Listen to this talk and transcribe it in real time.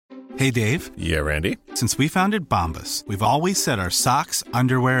Hey, Dave. Yeah, Randy? Since we founded Bombas, we've always said our socks,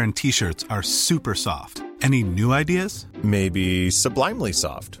 underwear, and T-shirts are super soft. Any new ideas? Maybe sublimely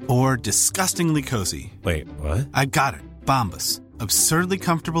soft. Or disgustingly cozy. Wait, what? I got it. Bombas. Absurdly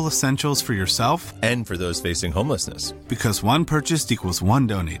comfortable essentials for yourself and for those facing homelessness. Because one purchased equals one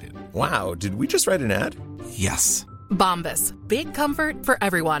donated. Wow, did we just write an ad? Yes. Bombas. Big comfort for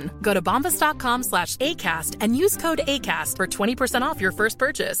everyone. Go to bombas.com/ACAST and use code ACAST for 20% off your first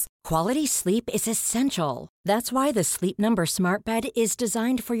purchase. Quality sleep is essential. That's why the Sleep Number Smart Bed is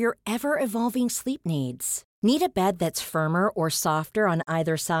designed for your ever-evolving sleep needs. Need a bed that's firmer or softer on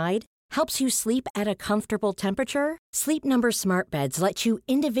either side? Helps you sleep at a comfortable temperature? Sleep Number Smart Beds let you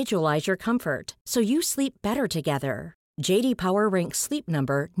individualize your comfort, so you sleep better together. J.D. Power ranks Sleep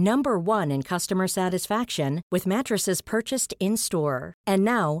Number number 1 in customer satisfaction with mattresses purchased in-store. And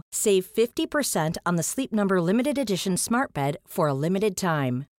now, save 50% on the Sleep Number Limited Edition Smart Bed for a limited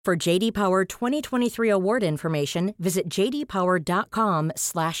time. For J.D. Power 2023 award information, visit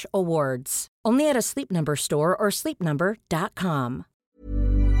jdpower.com/awards. Only at a Sleep Number store or sleepnumber.com.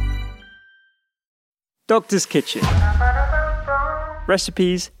 Doctor's Kitchen.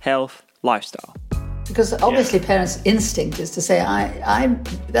 Recipes, health, lifestyle. Because obviously parents' instinct is to say,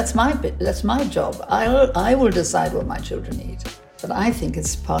 that's my bit, that's my job. I will decide what my children eat. But I think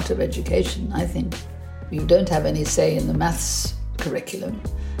it's part of education. I think you don't have any say in the maths curriculum,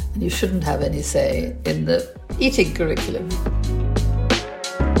 and you shouldn't have any say in the eating curriculum.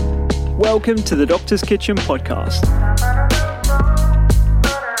 Welcome to the Doctor's Kitchen podcast.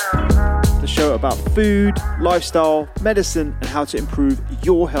 The show about food, lifestyle, medicine, and how to improve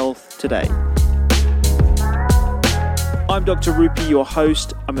your health today. I'm Dr. Rupi, your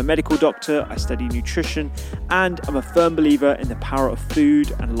host. I'm a medical doctor, I study nutrition, and I'm a firm believer in the power of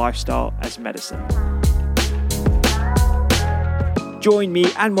food and lifestyle as medicine. Join me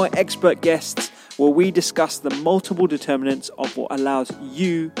and my expert guests where we discuss the multiple determinants of what allows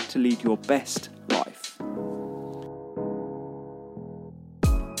you to lead your best life.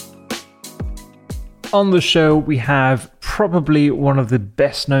 On the show, we have probably one of the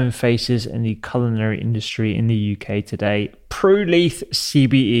best known faces in the culinary industry in the UK today, Prue Leith,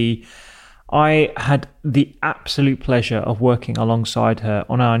 CBE. I had the absolute pleasure of working alongside her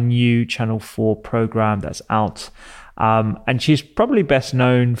on our new Channel 4 program that's out. And she's probably best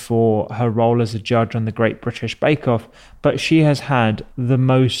known for her role as a judge on the Great British Bake Off, but she has had the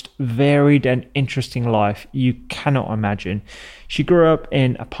most varied and interesting life you cannot imagine. She grew up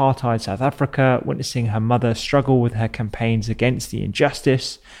in Apartheid, South Africa, witnessing her mother struggle with her campaigns against the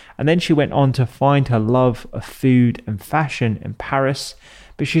injustice, and then she went on to find her love of food and fashion in Paris.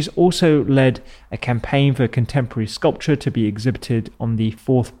 But she's also led a campaign for contemporary sculpture to be exhibited on the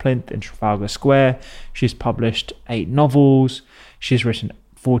 4th plinth in Trafalgar Square. She's published 8 novels. She's written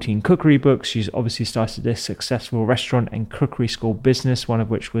 14 cookery books. She's obviously started a successful restaurant and cookery school business, one of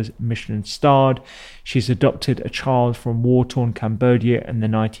which was Michelin starred. She's adopted a child from war-torn Cambodia in the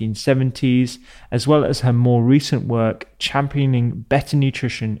 1970s, as well as her more recent work championing better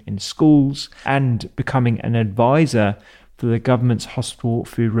nutrition in schools and becoming an advisor for the government's hospital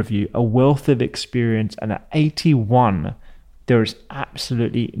food review. A wealth of experience, and at 81 there is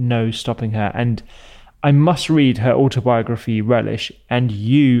absolutely no stopping her. And I must read her autobiography Relish, and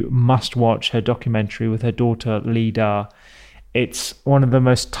you must watch her documentary with her daughter Lida. It's one of the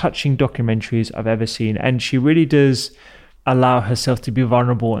most touching documentaries I've ever seen, and she really does allow herself to be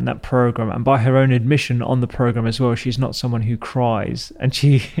vulnerable in that program. And by her own admission on the program as well, she's not someone who cries, and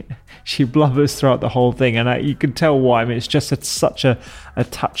she blubbers throughout the whole thing, and you can tell why. I mean, it's just such a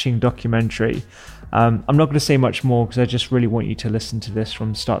touching documentary. I'm not going to say much more because I just really want you to listen to this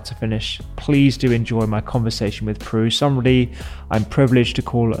from start to finish. Please do enjoy my conversation with Prue, somebody I'm privileged to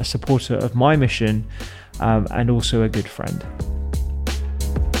call a supporter of my mission, and also a good friend.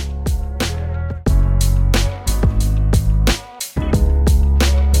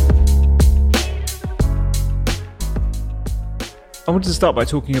 I wanted to start by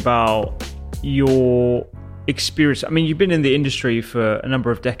talking about your experience. I mean, you've been in the industry for a number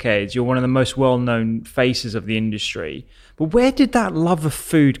of decades. You're one of the most well-known faces of the industry. But where did that love of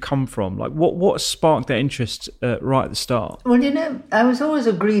food come from? Like, what sparked that interest right at the start? Well, I was always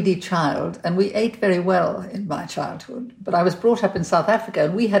a greedy child, and we ate very well in my childhood. But I was brought up in South Africa,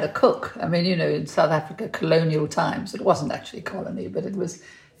 and we had a cook. I mean, in South Africa, colonial times, it wasn't actually colony, but it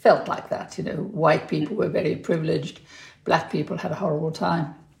felt like that. White people were very privileged. Black people had a horrible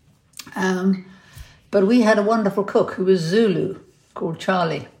time. But we had a wonderful cook who was Zulu, called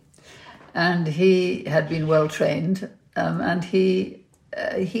Charlie. And he had been well trained. And he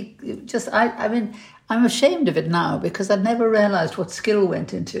just, I'm ashamed of it now because I never realised what skill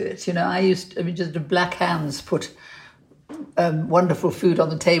went into it. Just the black hands put wonderful food on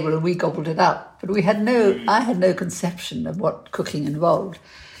the table and we gobbled it up. But I had no conception of what cooking involved.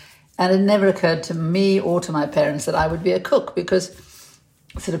 And it never occurred to me or to my parents that I would be a cook because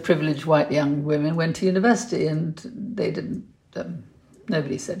sort of privileged white young women went to university and they didn't,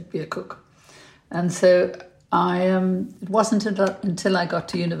 nobody said be a cook. And so it wasn't until I got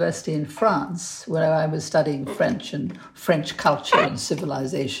to university in France, where I was studying French and French culture and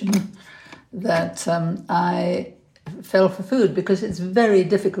civilization, that I fell for food, because it's very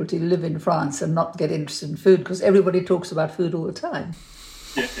difficult to live in France and not get interested in food, because everybody talks about food all the time.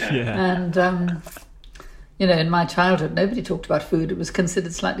 Yeah. And, in my childhood, nobody talked about food. It was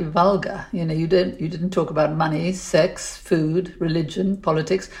considered slightly vulgar. You didn't talk about money, sex, food, religion,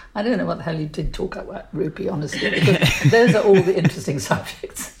 politics. I don't know what the hell you did talk about, Rupi, honestly, because those are all the interesting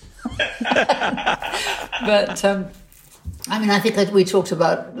subjects. But, I think that we talked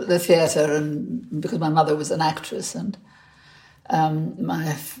about the theatre, and because my mother was an actress and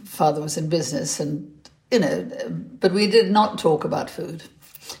my father was in business, and, but we did not talk about food.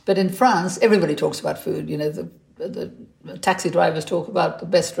 But in France, everybody talks about food. The taxi drivers talk about the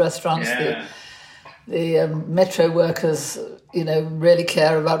best restaurants. Yeah. The metro workers, really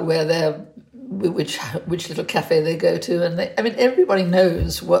care about which little cafe they go to, and everybody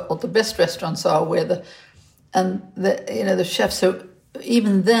knows what the best restaurants are, the chefs. So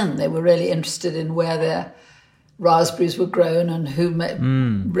even then, they were really interested in where their raspberries were grown and who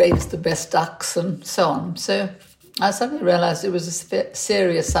raised the best ducks and so on. So I suddenly realised it was a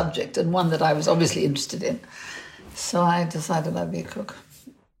serious subject and one that I was obviously interested in. So I decided I'd be a cook.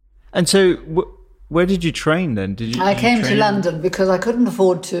 And so where did you train then? I came to London because I couldn't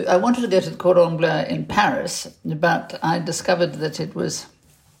afford to. I wanted to go to the Cordon Bleu in Paris, but I discovered that it was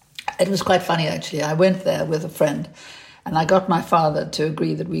quite funny, actually. I went there with a friend and I got my father to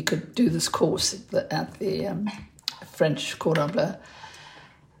agree that we could do this course at the French Cordon Bleu.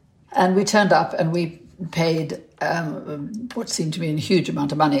 And we turned up and we paid what seemed to me a huge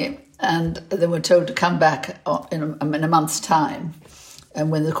amount of money, and they were told to come back in a month's time,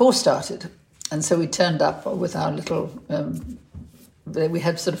 and when the course started. And so we turned up with our little, we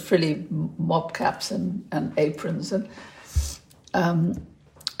had sort of frilly mob caps and aprons, and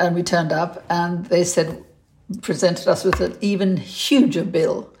we turned up, and they presented us with an even huger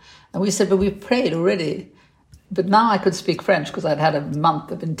bill. And we said, but we've prayed already. But now I could speak French because I'd had a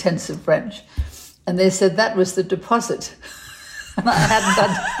month of intensive French. And they said that was the deposit. And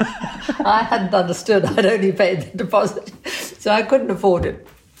I hadn't understood. I'd only paid the deposit. So I couldn't afford it.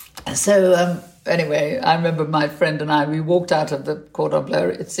 So anyway, I remember my friend and I, we walked out of the Cordon Bleu.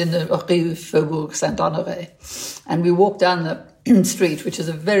 It's in the Rue Faubourg Saint-Honoré. And we walked down the street, which is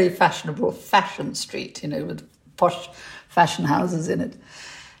a very fashionable fashion street, with posh fashion houses in it,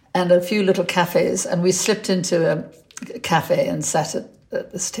 and a few little cafes. And we slipped into a cafe and sat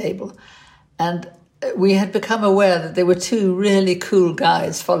at this table. And we had become aware that there were two really cool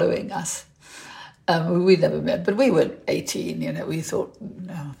guys following us. We never met, but we were 18, we thought,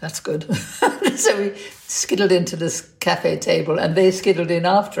 no, that's good. So we skiddled into this cafe table and they skiddled in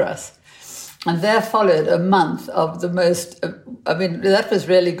after us. And there followed a month of the most, that was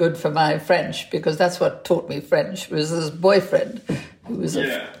really good for my French, because that's what taught me French, was this boyfriend who was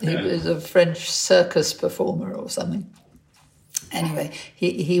he was a French circus performer or something. Anyway,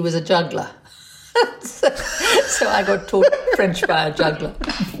 he was a juggler. So I got taught French by a juggler.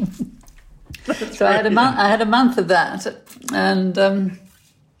 So I had a month of that, and then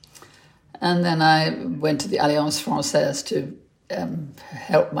I went to the Alliance Française to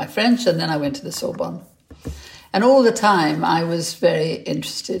help my French, and then I went to the Sorbonne. And all the time I was very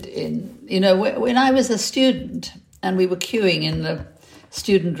interested in, when I was a student and we were queuing in the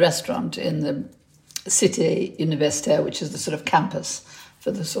student restaurant in the Cité Universitaire, which is the sort of campus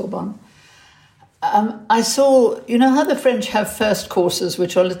for the Sorbonne. I saw, how the French have first courses,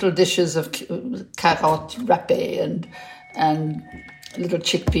 which are little dishes of carottes râpées and little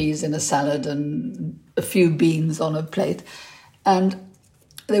chickpeas in a salad and a few beans on a plate. And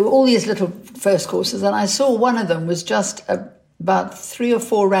there were all these little first courses, and I saw one of them was just about 3 or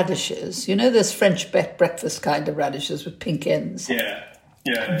 4 radishes. This French breakfast kind of radishes with pink ends. Yeah.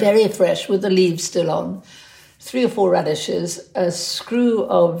 Very fresh, with the leaves still on. 3 or 4 radishes, a screw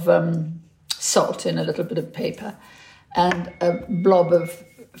of salt in a little bit of paper, and a blob of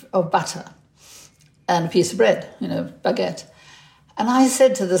butter, and a piece of bread, baguette. And I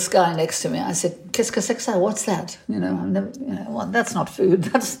said to this guy next to me, I said, "Qu'est-ce que c'est que ça? What's that? I've never, that's not food.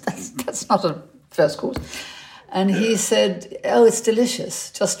 That's not a first course." And he said, "Oh, it's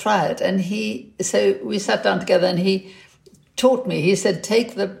delicious. Just try it." And so we sat down together, and he taught me. He said,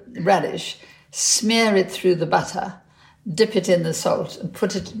 "Take the radish, smear it through the butter, dip it in the salt, and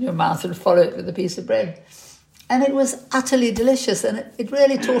put it in your mouth and follow it with a piece of bread." And it was utterly delicious. And it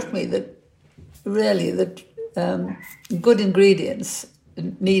really taught me that good ingredients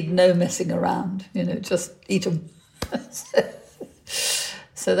need no messing around. Just eat them.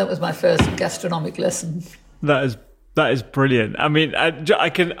 So that was my first gastronomic lesson. That is brilliant. I mean, I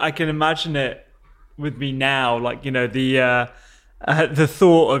can imagine it with me now. Like, the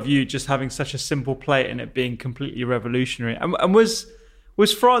thought of you just having such a simple plate and it being completely revolutionary. And was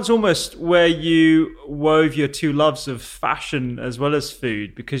France almost where you wove your two loves of fashion as well as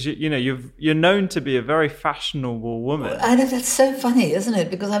food? Because you're known to be a very fashionable woman. I know, that's so funny, isn't it?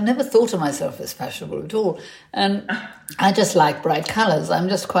 Because I've never thought of myself as fashionable at all, and I just like bright colours. I'm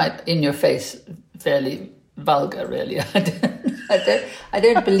just quite in your face, fairly vulgar, really. I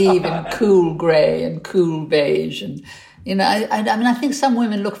don't believe in cool grey and cool beige, and I think some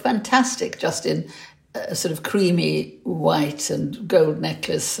women look fantastic just in sort of creamy white and gold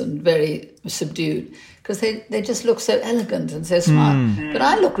necklace and very subdued, because they just look so elegant and so smart. But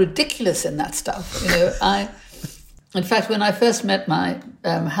I look ridiculous in that stuff. In fact, when I first met my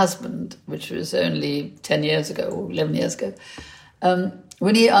husband, which was only 10 years ago or 11 years ago,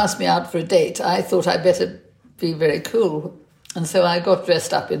 when he asked me out for a date, I thought I'd better be very cool. And so I got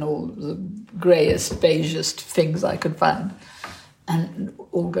dressed up in all the greyest, beigest things I could find, and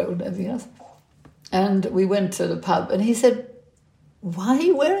all gold and everything else. And we went to the pub, and he said, "Why are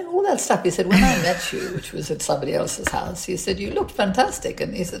you wearing all that stuff?" He said, "When I met you," which was at somebody else's house, he said, "You looked fantastic."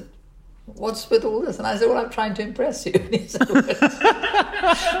 And he said, "What's with all this?" And I said, "Well, I'm trying to impress you." And he said, well,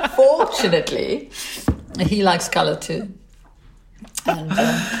 fortunately, he likes colour too. And,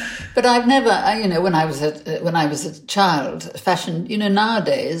 but I've never, when I was a child, fashion,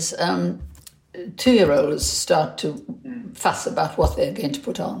 nowadays, 2-year-olds start to fuss about what they're going to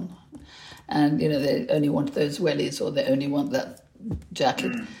put on. And, they only want those wellies, or they only want that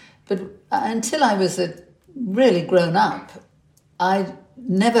jacket. But until I was really grown up, I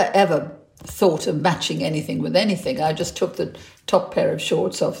never, ever thought of matching anything with anything. I just took the top pair of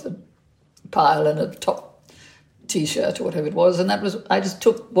shorts off the pile and a top T-shirt or whatever it was, and I just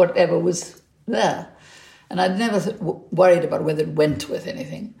took whatever was there. And I'd never worried about whether it went with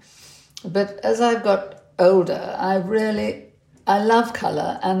anything. But as I've got older, I love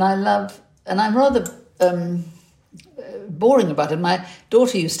colour, and I'm rather boring about it. My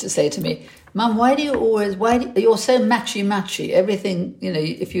daughter used to say to me, "Mum, you're so matchy-matchy. Everything,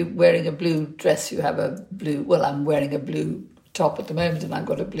 if you're wearing a blue dress, you have a blue," well, I'm wearing a blue top at the moment, and I've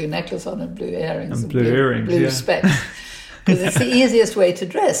got a blue necklace on and blue earrings. And blue specs. Because it's the easiest way to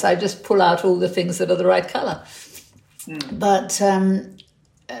dress. I just pull out all the things that are the right colour. But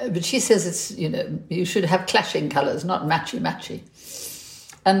she says it's, you should have clashing colours, not matchy-matchy.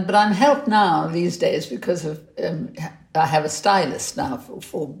 But I'm helped now these days because of I have a stylist now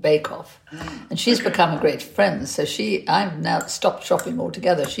for Bake Off, and she's become a great friend. So I've now stopped shopping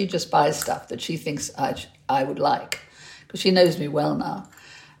altogether. She just buys stuff that she thinks I would like, because she knows me well now,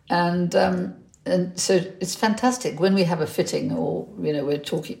 and so it's fantastic when we have a fitting, or we're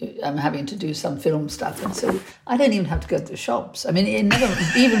talking. I'm having to do some film stuff, and so I don't even have to go to the shops. I mean,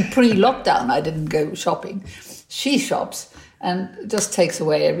 even pre-lockdown, I didn't go shopping. She shops and just takes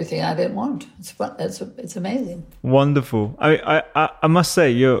away everything I don't want. It's amazing. Wonderful. I must say,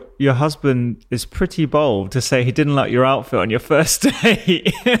 your husband is pretty bold to say he didn't like your outfit on your first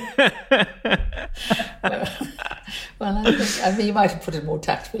date. Well, I mean, you might have put it more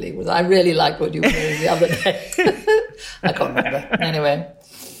tactfully. I really liked what you were wearing the other day. I can't remember. Anyway,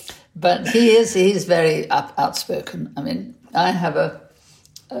 but he's very outspoken. I mean, I have a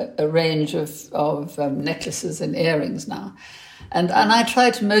range of necklaces and earrings now, and I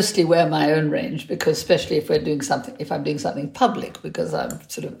try to mostly wear my own range, because especially if I'm doing something public, because I'm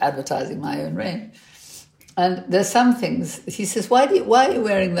sort of advertising my own range. And there's some things he says, why are you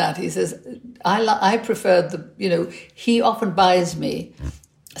wearing that? He says, I prefer he often buys me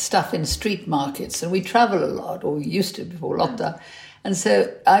stuff in street markets, and we travel a lot, or we used to before lockdown. And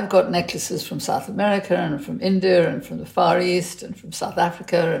so I've got necklaces from South America and from India and from the Far East and from South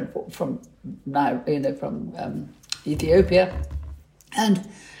Africa and from Ethiopia, and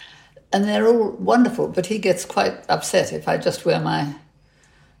they're all wonderful. But he gets quite upset if I just wear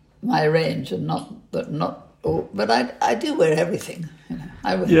my range and but I do wear everything.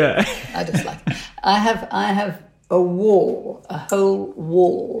 I just like it. I have a whole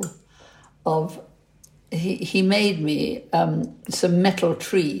wall of he made me some metal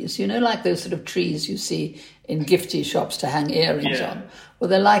trees, like those sort of trees you see in gifty shops to hang earrings on. Well,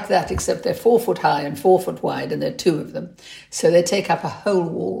 they're like that, except they're 4 foot high and 4 foot wide, and there are 2 of them. So they take up a whole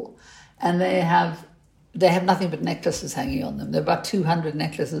wall, and they have nothing but necklaces hanging on them. There are about 200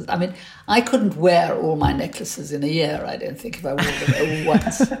 necklaces. I mean, I couldn't wear all my necklaces in a year, I don't think, if I wore them all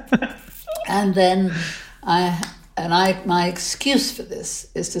once. And then my excuse for this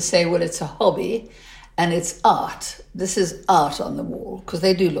is to say, well, it's a hobby and it's art. This is art on the wall, because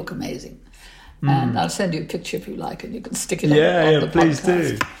they do look amazing. And I'll send you a picture if you like, and you can stick it on the please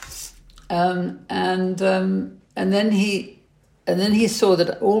podcast. And then he saw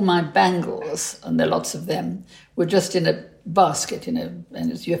that all my bangles, and there are lots of them, were just in a basket, and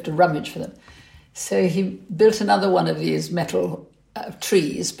you have to rummage for them. So he built another one of these metal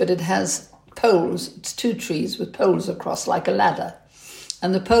trees, but it has poles. It's 2 trees with poles across like a ladder.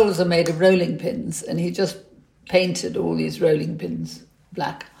 And the poles are made of rolling pins, and he just painted all these rolling pins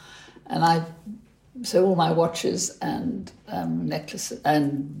black. And so all my watches and necklaces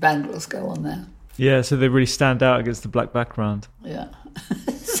and bangles go on there. Yeah, so they really stand out against the black background. Yeah.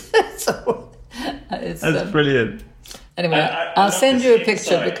 That's brilliant. Anyway, I'll send you a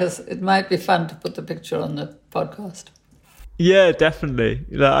picture because it might be fun to put the picture on the podcast. Yeah, definitely.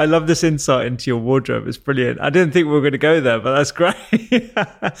 I love this insight into your wardrobe. It's brilliant. I didn't think we were going to go there, but that's great.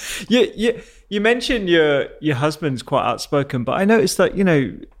 You mentioned your husband's quite outspoken, but I noticed that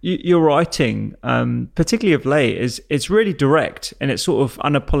your writing, particularly of late, it's really direct and it's sort of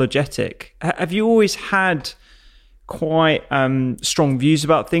unapologetic. Have you always had quite strong views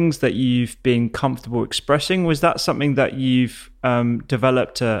about things that you've been comfortable expressing? Was that something that you've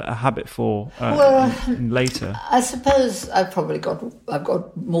developed a habit for later? I suppose I've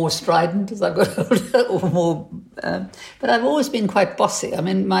got more strident as I've got older, or more. But I've always been quite bossy. I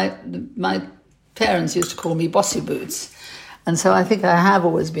mean, my parents used to call me Bossy Boots, and so I think I have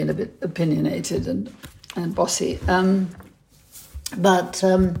always been a bit opinionated and bossy.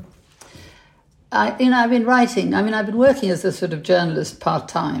 I've been writing. I mean, I've been working as a sort of journalist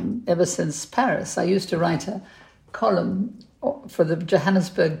part-time ever since Paris. I used to write a column for the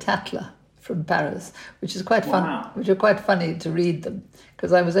Johannesburg Tatler from Paris, which is quite fun. Which are quite funny to read them,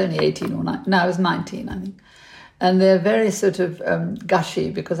 because I was only 18 or 19. No, I was 19, I think. And they're very sort of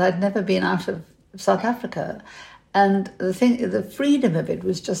gushy, because I'd never been out of South Africa. And the freedom of it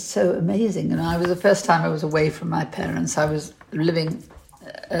was just so amazing. And the first time I was away from my parents. I was living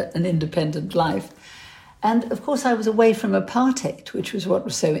an independent life. And of course I was away from apartheid, which was what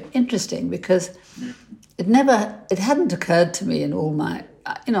was so interesting, because it hadn't occurred to me in all my,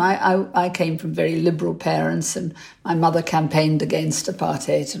 I came from very liberal parents, and my mother campaigned against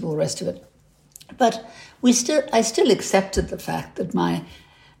apartheid and all the rest of it. But I still accepted the fact that my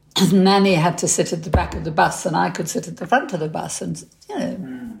nanny had to sit at the back of the bus and I could sit at the front of the bus, and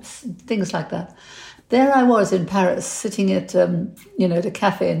things like that. There I was in Paris, sitting at at a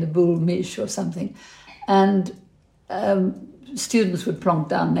cafe in the Boule Mich or something, and students would plonk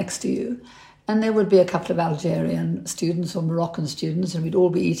down next to you, and there would be a couple of Algerian students or Moroccan students, and we'd all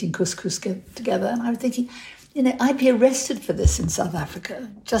be eating couscous together. And I was thinking, I'd be arrested for this in South Africa,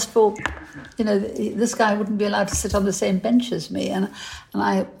 just for, this guy wouldn't be allowed to sit on the same bench as me, and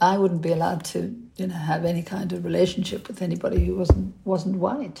I wouldn't be allowed to, have any kind of relationship with anybody who wasn't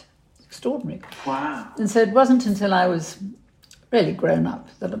white. Extraordinary. Wow. And so it wasn't until I was really grown up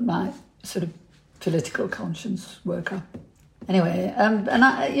that my sort of political conscience woke up. Anyway, and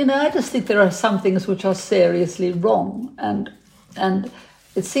I just think there are some things which are seriously wrong, and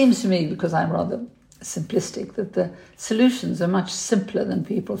it seems to me, because I'm rather simplistic, that the solutions are much simpler than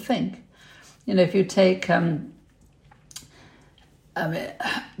people think. If you take, they're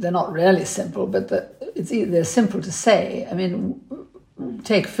not really simple, but they're simple to say. I mean,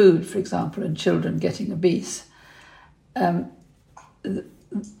 take food, for example, and children getting obese. The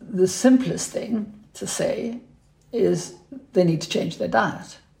simplest thing to say is they need to change their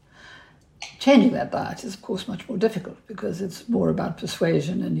diet. Changing that diet is, of course, much more difficult, because it's more about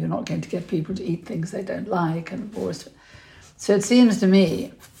persuasion, and you're not going to get people to eat things they don't like, and all this. So it seems to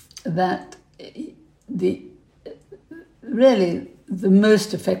me that really the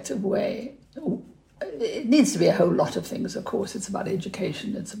most effective way, it needs to be a whole lot of things, of course. It's about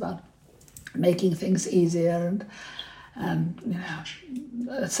education, it's about making things easier, and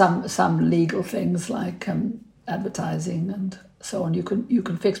some legal things like advertising and so on you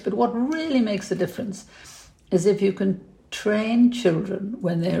can fix. But what really makes a difference is if you can train children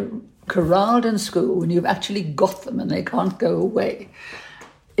when they're corralled in school, when you've actually got them and they can't go away.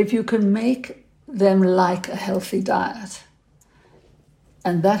 If you can make them like a healthy diet,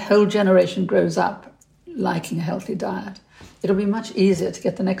 and that whole generation grows up liking a healthy diet, it'll be much easier to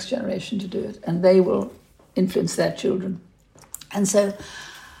get the next generation to do it, and they will influence their children. And so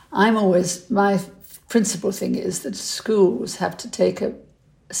my principal thing is that schools have to take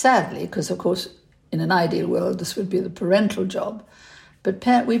sadly, because of course in an ideal world this would be the parental job, but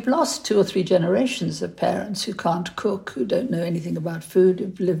we've lost 2 or 3 generations of parents who can't cook, who don't know anything about food,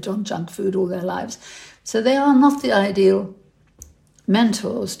 who've lived on junk food all their lives. So they are not the ideal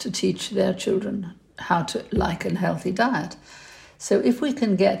mentors to teach their children how to like a healthy diet. So if we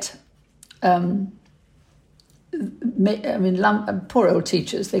can get, poor old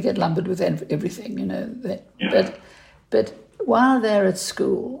teachers, they get lumbered with everything, you know. But while they're at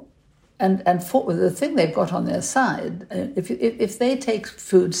school, and for the thing they've got on their side, if they take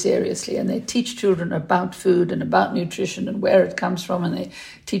food seriously and they teach children about food and about nutrition and where it comes from, and they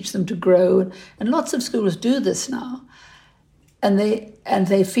teach them to grow, and lots of schools do this now, and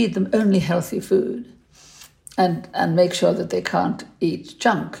they feed them only healthy food, and make sure that they can't eat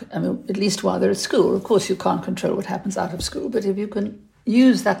junk. I mean, at least while they're at school. Of course, you can't control what happens out of school, but if you can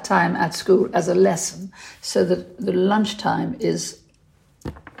use that time at school as a lesson, so that the lunchtime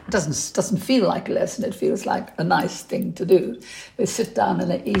doesn't feel like a lesson, it feels like a nice thing to do. They sit down and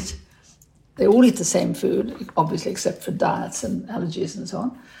they all eat the same food, obviously except for diets and allergies and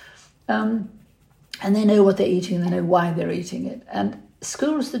so on. And they know what they're eating, and they know why they're eating it. And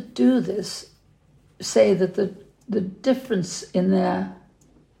schools that do this say that the difference in their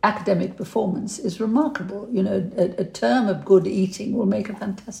academic performance is remarkable. You know, a term of good eating will make a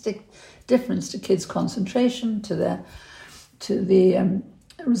fantastic difference to kids' concentration, to the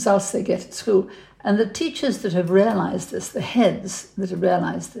results they get at school. And the teachers that have realized this, the heads that have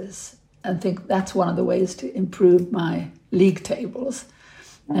realized this, and think that's one of the ways to improve my league tables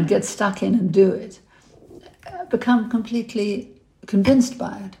and get stuck in and do it, become completely convinced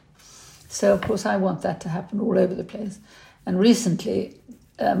by it. So, of course, I want that to happen all over the place. And recently,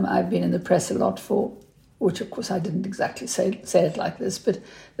 I've been in the press a lot for, which, of course, I didn't exactly say it like this, but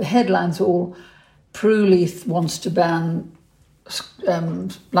the headlines are all, Prue Leith wants to ban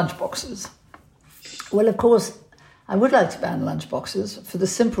lunchboxes. Well, of course, I would like to ban lunchboxes for the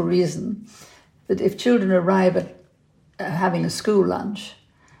simple reason that if children arrive at having a school lunch,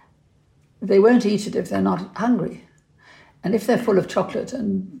 they won't eat it if they're not hungry. And if they're full of chocolate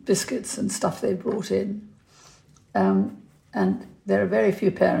and biscuits and stuff they've brought in, and there are very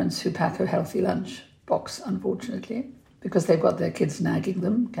few parents who pack a healthy lunch box, unfortunately, because they've got their kids nagging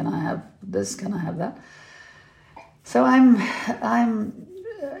them, can I have this, can I have that? So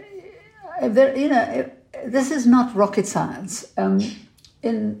this is not rocket science.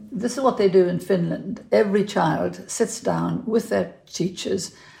 This is what they do in Finland. Every child sits down with their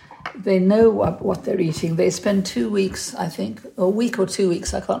teachers. They know what they're eating. They spend 2 weeks, I think, or a week or 2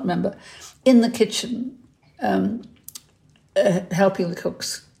 weeks, I can't remember, in the kitchen, helping the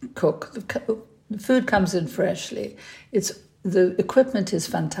cooks cook. The food comes in freshly. The equipment is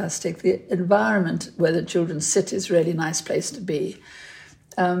fantastic. The environment where the children sit is a really nice place to be.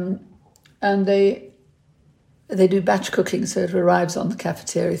 And they do batch cooking, so it arrives on the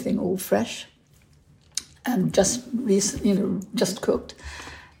cafeteria thing all fresh and just cooked.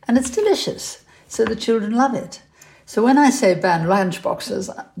 And it's delicious, so the children love it. So when I say ban lunch boxes,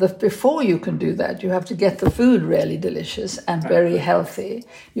 before you can do that, you have to get the food really delicious and very healthy.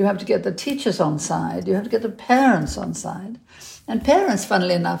 You have to get the teachers on side. You have to get the parents on side. And parents,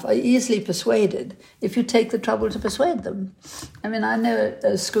 funnily enough, are easily persuaded if you take the trouble to persuade them. I mean, I know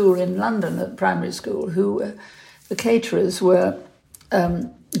a school in London, a primary school, who the caterers were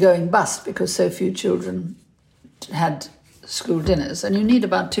going bust because so few children had school dinners. And you need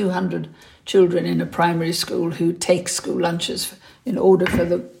about 200 children in a primary school who take school lunches in order for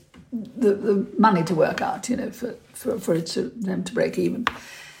the money to work out, for them to break even.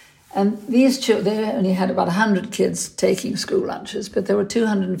 And these children, they only had about 100 kids taking school lunches, but there were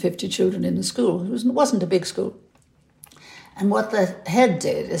 250 children in the school. It wasn't a big school. And what the head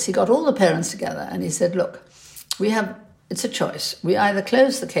did is he got all the parents together and he said, look, it's a choice. We either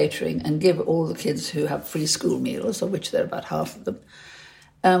close the catering and give all the kids who have free school meals, of which there are about half of them,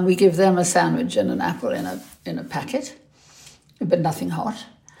 we give them a sandwich and an apple in a packet, but nothing hot,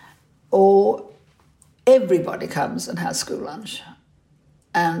 or everybody comes and has school lunch.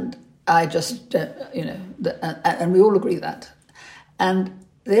 And I just, and we all agree that. And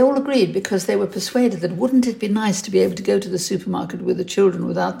they all agreed because they were persuaded that wouldn't it be nice to be able to go to the supermarket with the children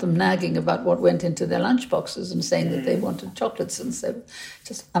without them nagging about what went into their lunch boxes and saying that they wanted chocolates and so.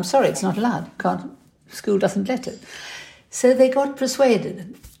 I'm sorry, it's not allowed. School doesn't let it. So they got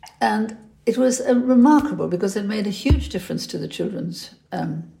persuaded. And it was remarkable because it made a huge difference to the children's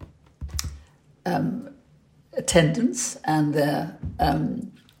attendance and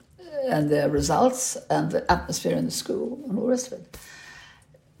their results and the atmosphere in the school and all the rest of it.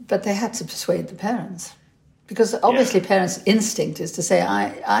 But they had to persuade the parents, because obviously parents' instinct is to say,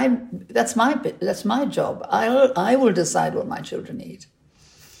 that's my job. I will decide what my children eat.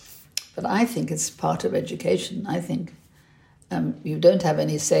 But I think it's part of education. I think you don't have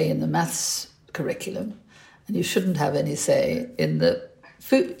any say in the maths curriculum, and you shouldn't have any say in the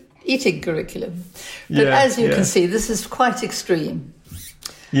food eating curriculum. But as you can see, this is quite extreme.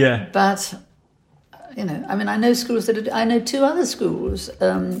 Yeah. But, I know schools I know two other schools.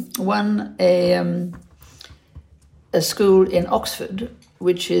 One, a school in Oxford,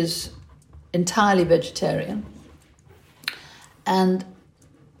 which is entirely vegetarian and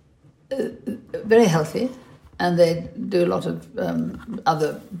very healthy. And they do a lot of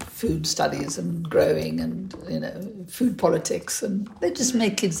other food studies and growing and, food politics. And they just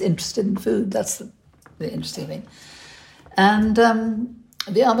make kids interested in food. That's the interesting thing. And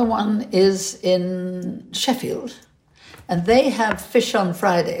the other one is in Sheffield. And they have fish on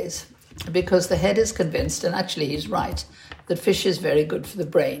Fridays because the head is convinced, and actually he's right, that fish is very good for the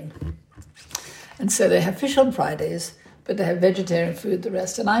brain. And so they have fish on Fridays, but they have vegetarian food the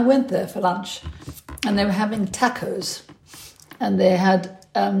rest. And I went there for lunch. And they were having tacos, and they had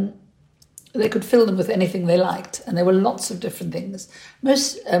they could fill them with anything they liked, and there were lots of different things.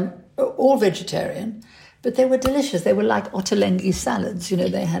 Most all vegetarian, but they were delicious. They were like ottolenghi salads.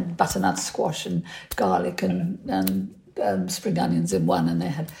 They had butternut squash and garlic and spring onions in one, and they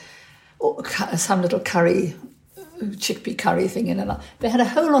had some little curry, chickpea curry thing in another. They had a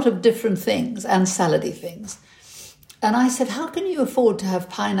whole lot of different things and salady things. And I said, how can you afford to have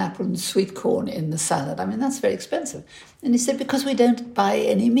pineapple and sweet corn in the salad? I mean, that's very expensive. And he said, because we don't buy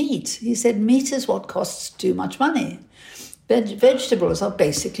any meat. He said, meat is what costs too much money. Vegetables are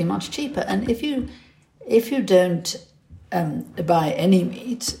basically much cheaper. And if you don't buy any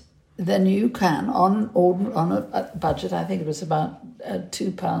meat, then you can, on a budget, I think it was about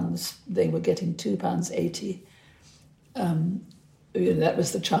 £2, they were getting £2.80. That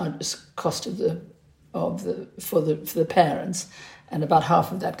was the cost for the parents, and about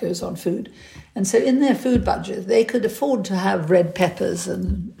half of that goes on food. And so in their food budget, they could afford to have red peppers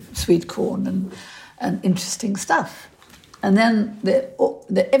and sweet corn and interesting stuff. And then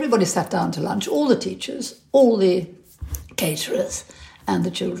everybody sat down to lunch, all the teachers, all the caterers, and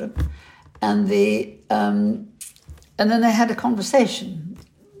the children. And then they had a conversation,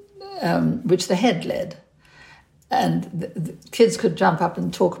 which the head led. And the kids could jump up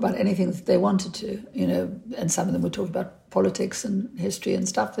and talk about anything that they wanted to, and some of them were talking about politics and history and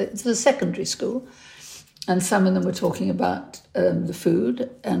stuff. It's a secondary school. And some of them were talking about the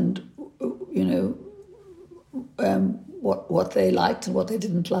food and, what they liked and what they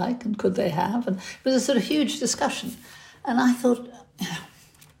didn't like and could they have. And it was a sort of huge discussion. And I thought,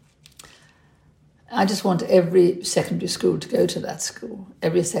 I just want every secondary school to go to that school,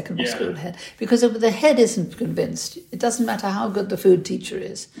 every secondary school head. Because if the head isn't convinced, it doesn't matter how good the food teacher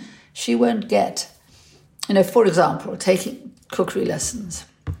is, she won't get, for example, taking cookery lessons.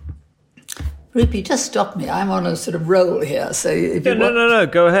 Rupi, just stop me. I'm on a sort of roll here. So no,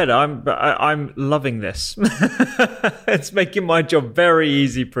 go ahead. I'm loving this. It's making my job very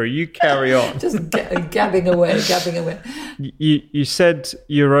easy, Prue. You carry on. Just gabbing away. You said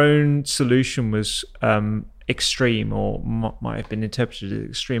your own solution was extreme, or might have been interpreted as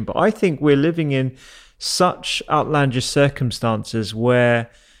extreme. But I think we're living in such outlandish circumstances where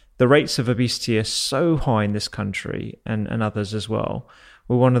the rates of obesity are so high in this country and others as well.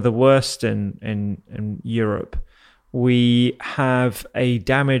 We're one of the worst in Europe. We have a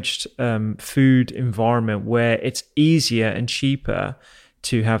damaged food environment where it's easier and cheaper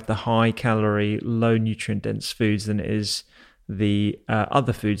to have the high-calorie, low-nutrient-dense foods than it is the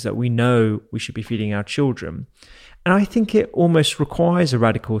other foods that we know we should be feeding our children. And I think it almost requires a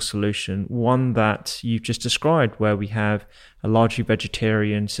radical solution, one that you've just described, where we have a largely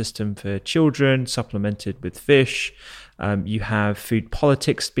vegetarian system for children, supplemented with fish. You have food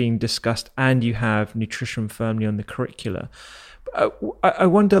politics being discussed, and you have nutrition firmly on the curricula. I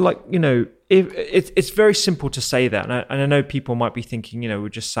wonder, if it's very simple to say that, and I know people might be thinking, we're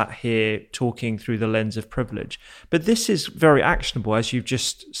just sat here talking through the lens of privilege, but this is very actionable, as you've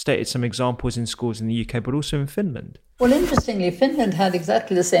just stated some examples in schools in the UK, but also in Finland. Well, interestingly, Finland had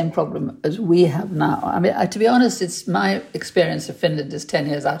exactly the same problem as we have now. I mean, to be honest, it's my experience of Finland is 10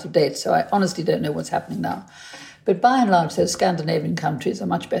 years out of date, so I honestly don't know what's happening now. But by and large, those Scandinavian countries are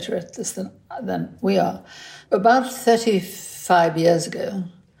much better at this than we are. About 35 years ago,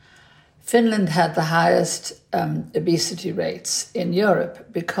 Finland had the highest obesity rates in Europe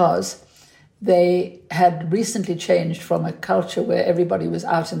because they had recently changed from a culture where everybody was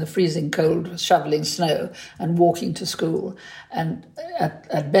out in the freezing cold shoveling snow and walking to school, and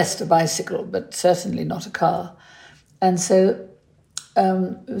at best a bicycle, but certainly not a car. And so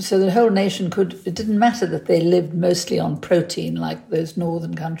the whole nation it didn't matter that they lived mostly on protein like those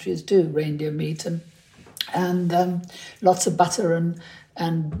northern countries do, reindeer meat and lots of butter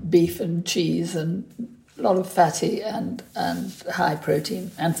and beef and cheese and a lot of fatty and high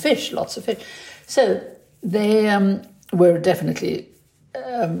protein and fish, lots of fish. So they were definitely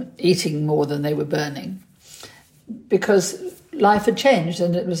eating more than they were burning because life had changed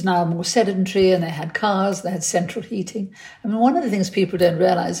and it was now more sedentary, and they had cars, they had central heating. I mean, one of the things people don't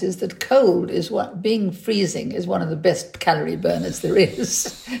realise is that being freezing is one of the best calorie burners there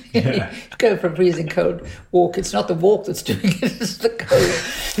is. Yeah. You go for a freezing cold walk, it's not the walk that's doing it, it's the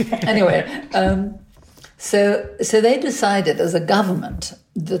cold. Anyway, so they decided as a government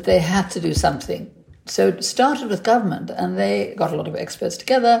that they had to do something. So it started with government, and they got a lot of experts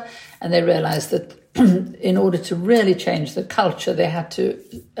together, and they realised that in order to really change the culture, they had to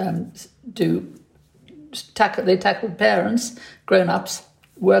they tackled parents, grown-ups,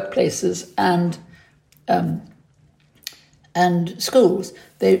 workplaces, and schools.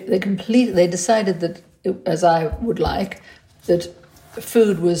 They decided that, as I would like, that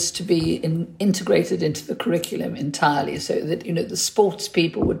food was to be integrated into the curriculum entirely, so that the sports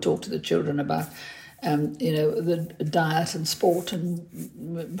people would talk to the children about the diet and sport and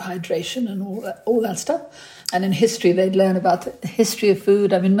hydration and all that stuff. And in history, they'd learn about the history of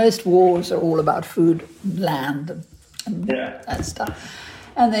food. I mean, most wars are all about food, land, and that stuff.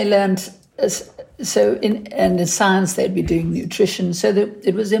 And they learned. In science, they'd be doing nutrition, so that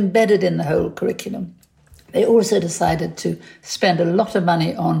it was embedded in the whole curriculum. They also decided to spend a lot of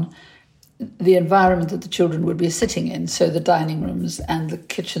money on the environment that the children would be sitting in. So the dining rooms and the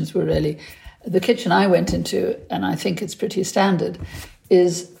kitchens were really... The kitchen I went into, and I think it's pretty standard,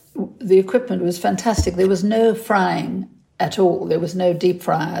 is the equipment was fantastic. There was no frying at all. There was no deep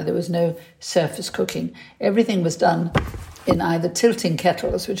fryer. There was no surface cooking. Everything was done in either tilting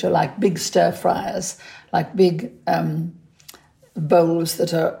kettles, which are like big stir fryers, like big bowls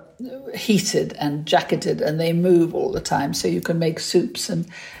that are heated and jacketed, and they move all the time, so you can make soups and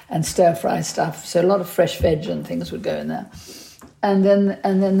stir fry stuff. So a lot of fresh veg and things would go in there. And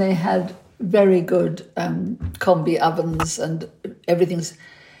then they had very good combi ovens and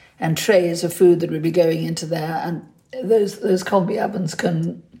and trays of food that would be going into there. And those combi ovens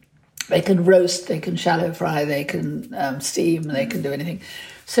can roast, they can shallow fry, they can steam, they can do anything.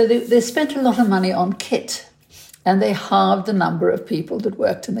 So they spent a lot of money on kit, and they halved the number of people that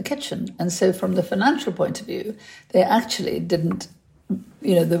worked in the kitchen. And so from the financial point of view, they actually didn't,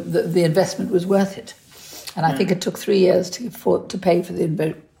 the investment was worth it. And I think it took 3 years to pay for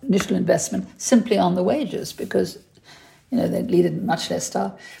the initial investment simply on the wages, because they needed much less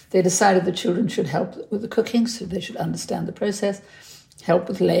staff. They decided the children should help with the cooking, so they should understand the process, help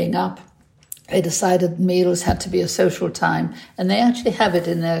with laying up. They decided meals had to be a social time, and they actually have it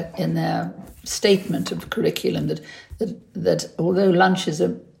in their statement of curriculum that although lunch is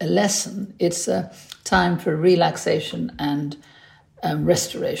a lesson, it's a time for relaxation and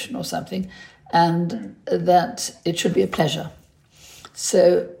restoration or something, and that it should be a pleasure.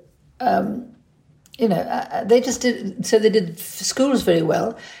 So, they just did. So they did schools very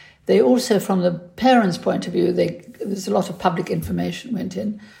well. They also, from the parents' point of view, there's a lot of public information went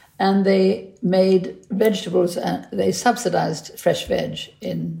in, and they made vegetables. They subsidised fresh veg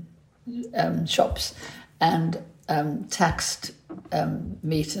in shops, and taxed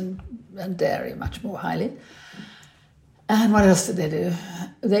meat and dairy much more highly. And what else did they do?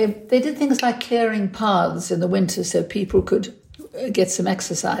 They did things like clearing paths in the winter so people could get some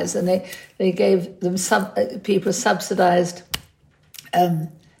exercise, and they gave them people subsidised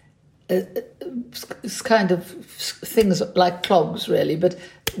kind of things like clogs, really, but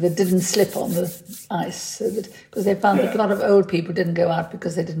that didn't slip on the ice, so that because they found that a lot of old people didn't go out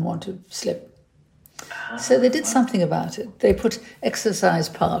because they didn't want to slip. So they did something about it. They put exercise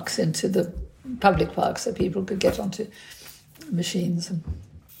parks into the public parks so people could get onto machines. And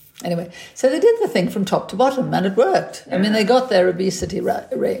anyway, so they did the thing from top to bottom, and it worked. I mean, they got their obesity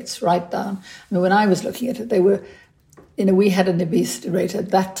rates right down. I mean, when I was looking at it, they were, we had an obesity rate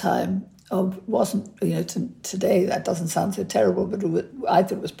at that time of, wasn't, today that doesn't sound so terrible, but I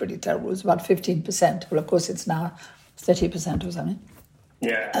thought it was pretty terrible. It was about 15%. Well, of course, it's now 30% or something.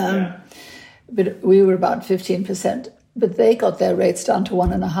 But we were about 15%. But they got their rates down to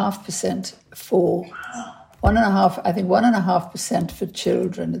 1.5% for 1.5% for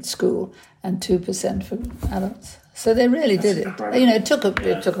children at school and 2% for adults. So they really did it. It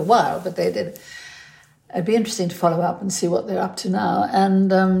took a while, but they did it. It'd be interesting to follow up and see what they're up to now. And,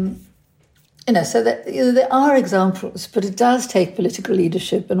 so that, there are examples, but it does take political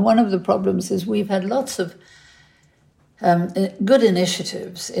leadership. And one of the problems is we've had lots of good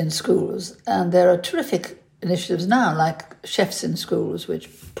initiatives in schools, and there are terrific initiatives now, like Chefs in Schools, which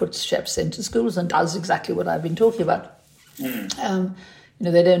puts chefs into schools and does exactly what I've been talking about.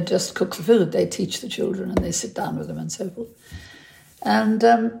 They don't just cook the food, they teach the children and they sit down with them and so forth. And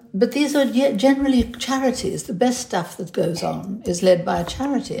but these are generally charities. The best stuff that goes on is led by a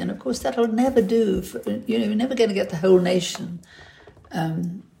charity, and of course that'll never do. You're never going to get the whole nation.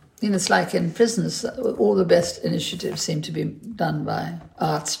 It's like in prisons, all the best initiatives seem to be done by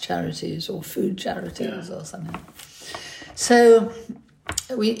arts charities or food charities or something. So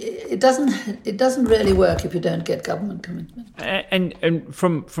it doesn't really work if you don't get government commitment. And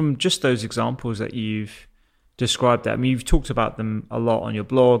from just those examples that you've described, that, I mean, you've talked about them a lot on your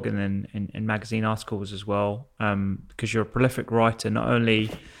blog and then in magazine articles as well, because you're a prolific writer. Not only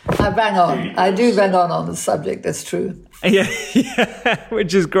I do bang on the subject. That's true. Yeah,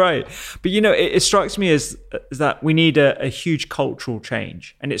 which is great. But it strikes me as that we need a huge cultural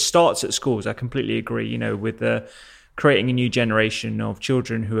change, and it starts at schools. I completely agree. With the creating a new generation of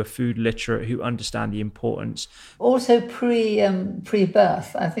children who are food literate, who understand the importance. Also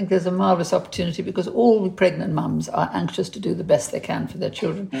pre-birth, I think there's a marvellous opportunity, because all pregnant mums are anxious to do the best they can for their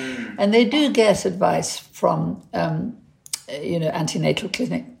children. And they do get advice from, antenatal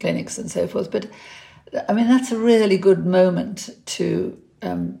clinics and so forth. But, I mean, that's a really good moment to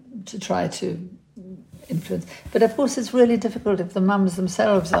try to influence. But, of course, it's really difficult if the mums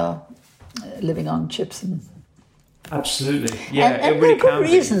themselves are living on chips and... Absolutely, yeah. And it really there are good can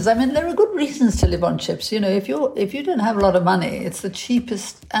reasons. I mean, there are good reasons to live on chips. If you don't have a lot of money, it's the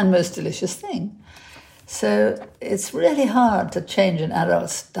cheapest and most delicious thing. So it's really hard to change an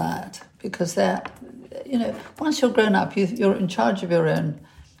adult's diet, because once you're grown up, you're in charge of your own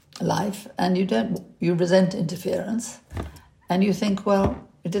life, and you resent interference, and you think, well,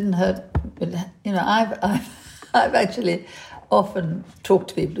 it didn't hurt. I've actually often talk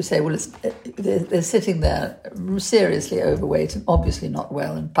to people who say, well, they're sitting there seriously overweight and obviously not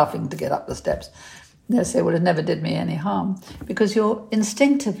well and puffing to get up the steps. They'll say, well, it never did me any harm, because you're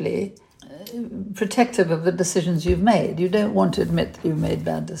instinctively protective of the decisions you've made. You don't want to admit that you've made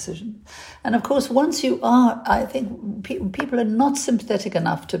bad decisions. And of course, once you are, I think people are not sympathetic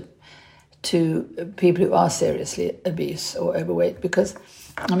enough to people who are seriously obese or overweight, because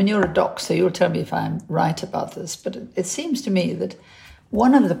I mean, you're a doc, so you'll tell me if I'm right about this, but it seems to me that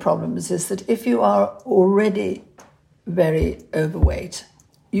one of the problems is that if you are already very overweight,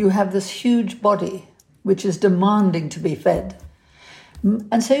 you have this huge body which is demanding to be fed.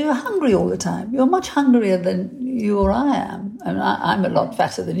 And so you're hungry all the time. You're much hungrier than you or I am. I mean, I'm a lot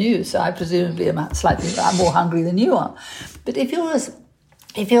fatter than you, so I presumably am slightly more hungry than you are. But if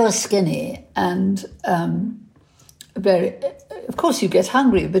you're skinny and of course you get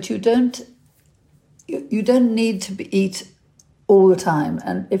hungry, but you don't need to eat all the time.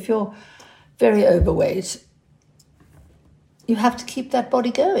 And if you're very overweight, you have to keep that body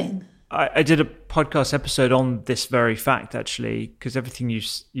going. I did a podcast episode on this very fact, actually, because everything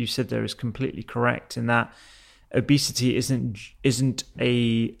you said there is completely correct, in that obesity isn't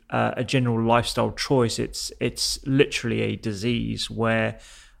a general lifestyle choice. It's literally a disease where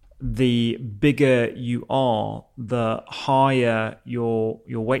the bigger you are, the higher your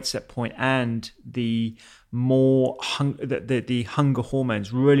weight set point, and the more the hunger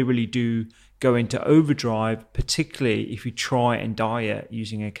hormones really do go into overdrive, particularly if you try and diet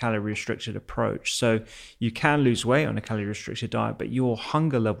using a calorie restricted approach. So you can lose weight on a calorie restricted diet, but your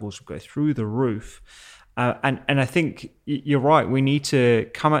hunger levels will go through the roof. And I think you're right. We need to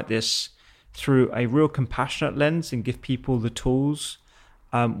come at this through a real compassionate lens and give people the tools,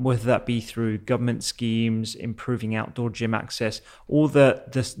 whether that be through government schemes, improving outdoor gym access, or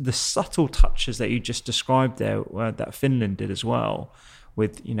the subtle touches that you just described there, that Finland did as well,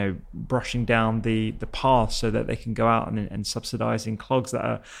 with brushing down the path so that they can go out and subsidizing clogs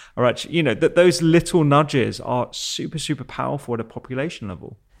that are actually, that those little nudges are super powerful at a population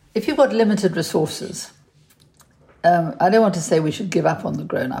level. If you've got limited resources, I don't want to say we should give up on the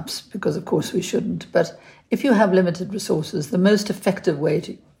grown-ups, because of course we shouldn't, but if you have limited resources, the most effective way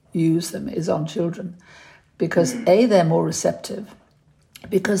to use them is on children, because they're more receptive,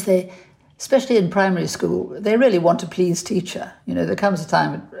 because they, especially in primary school, they really want to please teacher. There comes a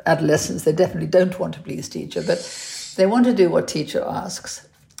time in adolescence they definitely don't want to please teacher, but they want to do what teacher asks,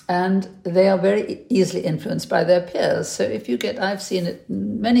 and they are very easily influenced by their peers. So I've seen it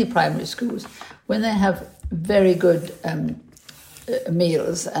in many primary schools, when they have very good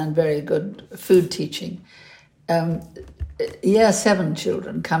meals and very good food teaching. Year 7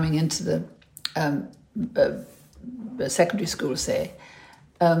 children coming into the secondary school, say,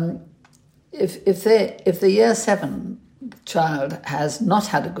 if the year 7 child has not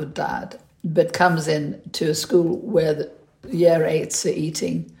had a good diet, but comes in to a school where the year 8s are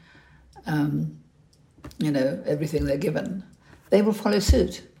eating, everything they're given, they will follow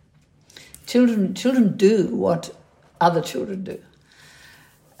suit. Children do what other children do.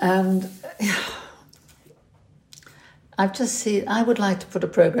 And I would like to put a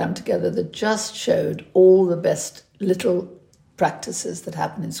program together that just showed all the best little practices that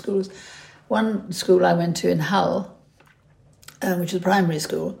happen in schools. One school I went to in Hull, which is a primary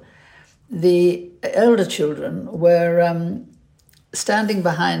school, the elder children were standing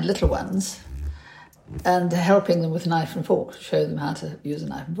behind little ones and helping them with knife and fork, show them how to use a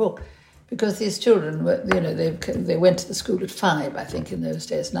knife and fork. Because these children were, they went to the school at 5, I think, in those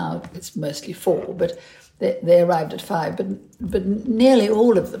days. Now it's mostly 4, but they arrived at 5. But nearly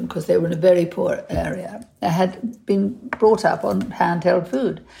all of them, because they were in a very poor area, had been brought up on handheld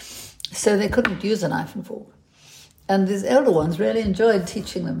food. So they couldn't use a knife and fork. And these elder ones really enjoyed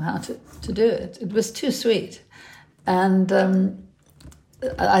teaching them how to do it. It was too sweet. And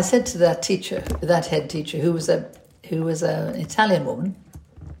I said to that head teacher, who was an Italian woman,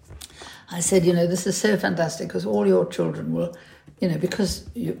 I said, this is so fantastic because all your children will, because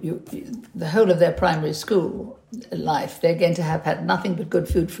the whole of their primary school life, they're going to have had nothing but good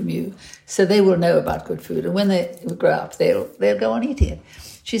food from you. So they will know about good food. And when they grow up, they'll go on eating it.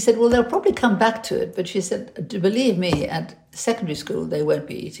 She said, well, they'll probably come back to it. But she said, believe me, at secondary school, they won't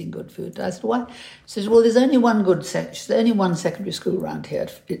be eating good food. I said, why? She said, well, there's only one secondary school around here.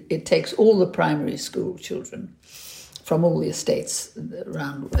 It takes all the primary school children from all the estates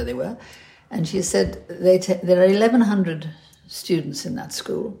around where they were. And she said, there are 1,100 students in that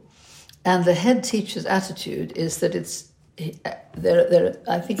school. And the head teacher's attitude is that she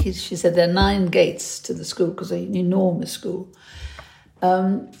said there are 9 gates to the school because it's an enormous school.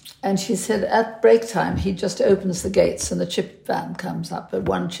 And she said at break time, he just opens the gates and the chip van comes up,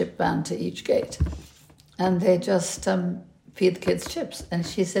 one chip van to each gate. And they just feed the kids chips. And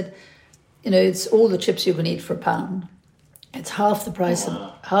she said, it's all the chips you can eat for £1. It's half the price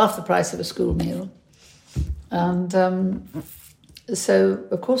of a school meal. And so,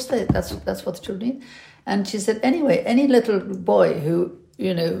 of course, that's what the children eat. And she said, anyway, any little boy who,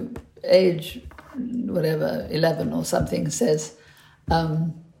 age, 11 or something, says, I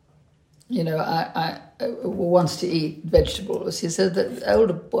wants to eat vegetables. He said that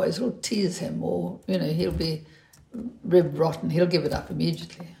older boys will tease him or, he'll be rib rotten. He'll give it up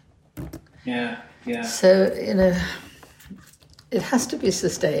immediately. Yeah. So, it has to be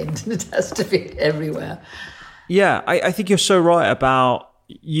sustained. It has to be everywhere. Yeah, I think you're so right about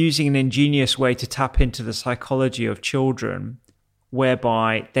using an ingenious way to tap into the psychology of children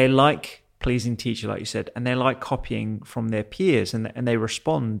whereby they like pleasing teacher, like you said, and they like copying from their peers and they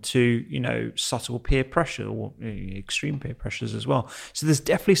respond to, subtle peer pressure or extreme peer pressures as well. So there's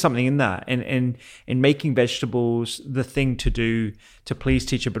definitely something in that, in making vegetables the thing to do to please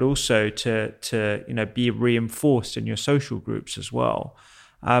teacher, but also to be reinforced in your social groups as well.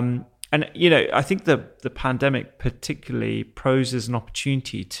 And I think the pandemic particularly poses an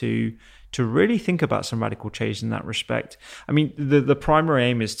opportunity to really think about some radical change in that respect. I mean, the primary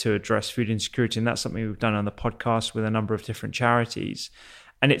aim is to address food insecurity, and that's something we've done on the podcast with a number of different charities.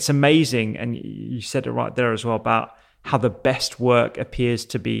 And it's amazing, and you said it right there as well, about how the best work appears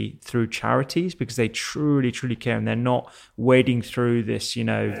to be through charities because they truly, truly care and they're not wading through this,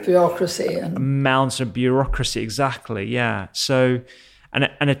 bureaucracy and mounds of bureaucracy. Exactly, yeah. So, and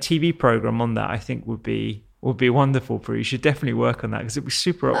a TV program on that, I think would be wonderful, Prue. You should definitely work on that because it'd be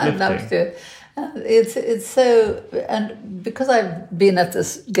super uplifting. I'd love to. It's so, and because I've been at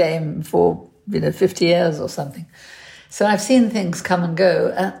this game for 50 years or something, so I've seen things come and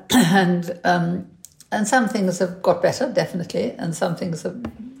go, and some things have got better, definitely, and some things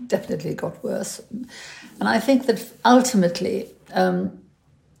have definitely got worse. And I think that ultimately,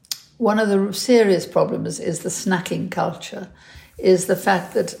 one of the serious problems is the snacking culture, is the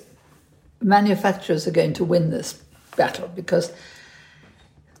fact that manufacturers are going to win this battle because,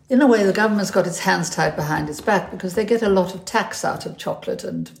 in a way, the government's got its hands tied behind its back because they get a lot of tax out of chocolate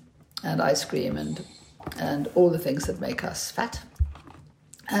and ice cream and all the things that make us fat.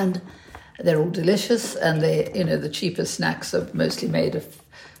 And they're all delicious, and the cheapest snacks are mostly made of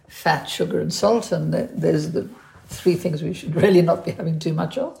fat, sugar, and salt, and there's the 3 things we should really not be having too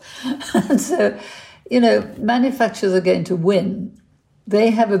much of. And so, manufacturers are going to win.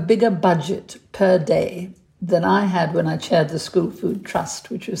 They have a bigger budget per day than I had when I chaired the School Food Trust,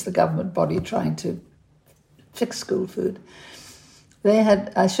 which was the government body trying to fix school food. They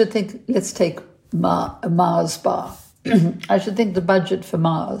had, I should think, let's take Mars bar. I should think the budget for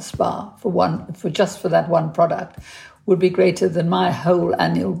Mars bar for just that one product would be greater than my whole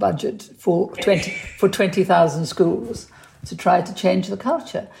annual budget for 20,000 schools to try to change the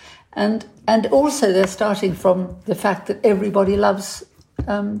culture. And also they're starting from the fact that everybody loves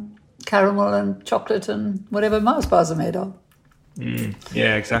caramel and chocolate and whatever Mars bars are made of.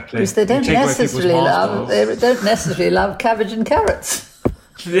 Yeah, exactly. Because they don't necessarily love cabbage and carrots.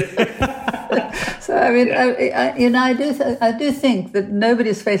 So I mean, I do think that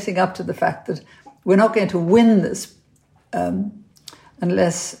nobody's facing up to the fact that we're not going to win this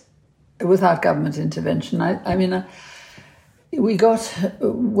unless without government intervention. We got,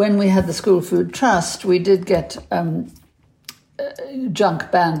 when we had the School Food Trust, we did get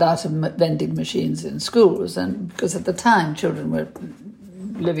junk banned out of vending machines in schools, and because at the time children were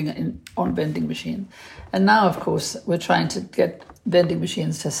living on vending machines. And now, of course, we're trying to get vending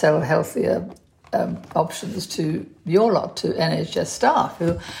machines to sell healthier options to your lot, to NHS staff,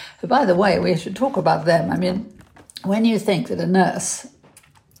 who, by the way, we should talk about them. I mean, when you think that a nurse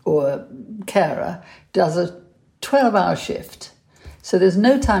or a carer does a 12-hour shift, so there's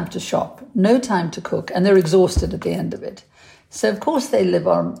no time to shop, no time to cook, and they're exhausted at the end of it. So, of course, they live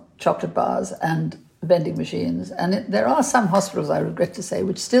on chocolate bars and vending machines. And there are some hospitals, I regret to say,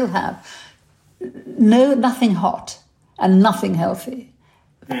 which still have nothing hot and nothing healthy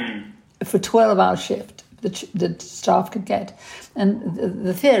for 12-hour shift that staff could get. And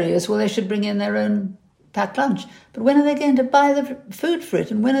the theory is, well, they should bring in their own packed lunch. But when are they going to buy the food for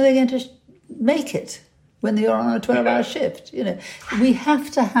it? And when are they going to make it when you're on a 12-hour shift? You know, we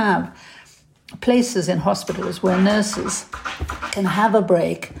have to have places in hospitals where nurses can have a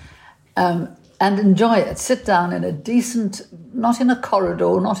break and enjoy it. Sit down in a decent, not in a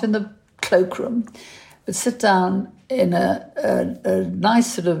corridor, not in the cloakroom, but sit down in a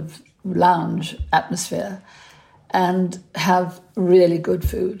nice sort of lounge atmosphere and have really good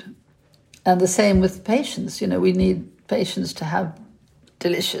food. And the same with patients. You know, we need patients to have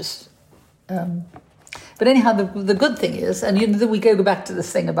delicious. But anyhow, the good thing is, and we go back to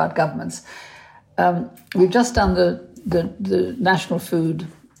this thing about governments. We've just done the National Food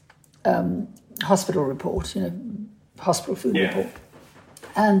Hospital Report, hospital food report,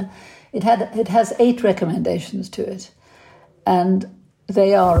 and it has 8 recommendations to it, and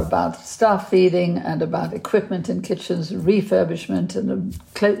they are about staff feeding and about equipment in kitchens, refurbishment, and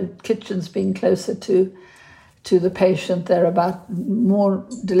kitchens being closer to the patient. They're about more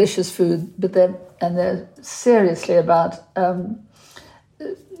delicious food, but they're seriously about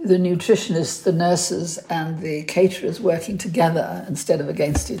the nutritionists, the nurses, and the caterers working together instead of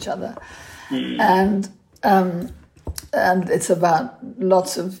against each other. And it's about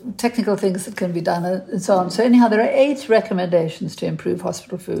lots of technical things that can be done and so on. So anyhow, there are 8 recommendations to improve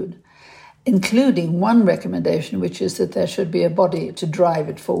hospital food, including one recommendation, which is that there should be a body to drive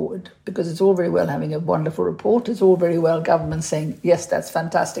it forward, because it's all very well having a wonderful report. It's all very well government saying, yes, that's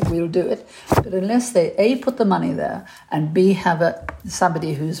fantastic, we'll do it. But unless they, A, put the money there, and B, have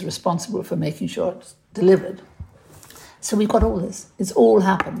somebody who's responsible for making sure it's delivered. So we've got all this. It's all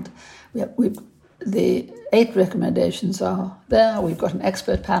happened. The 8 recommendations are there. We've got an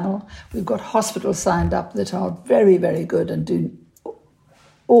expert panel. We've got hospitals signed up that are very, very good and do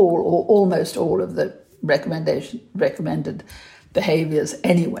all or almost all of the recommended behaviours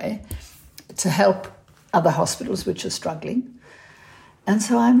anyway, to help other hospitals which are struggling. And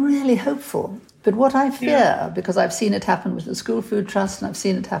so I'm really hopeful. But what I fear, because I've seen it happen with the School Food Trust and I've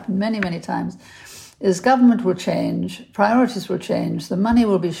seen it happen many, many times, is government will change, priorities will change, the money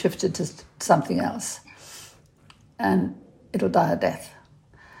will be shifted to something else, and it'll die a death.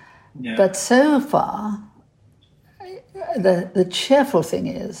 Yeah. But so far, the cheerful thing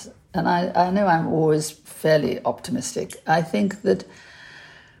is, and I know I'm always fairly optimistic, I think that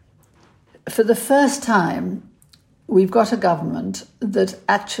for the first time, we've got a government that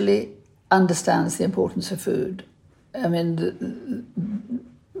actually understands the importance of food. I mean,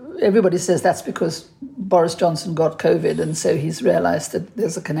 everybody says that's because Boris Johnson got COVID, and so he's realised that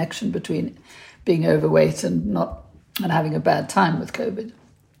there's a connection between being overweight and having a bad time with COVID.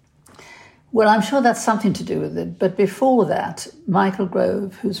 Well, I'm sure that's something to do with it. But before that, Michael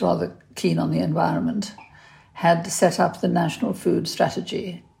Gove, who's rather keen on the environment, had set up the National Food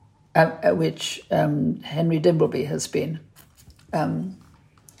Strategy, which Henry Dimbleby has been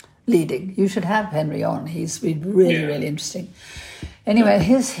leading. You should have Henry on. He's been really, really interesting. Anyway,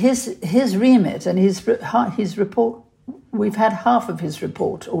 his remit and his report, we've had half of his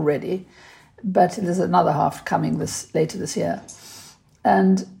report already, but there's another half coming later this year.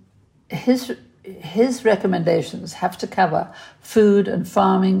 And his recommendations have to cover food and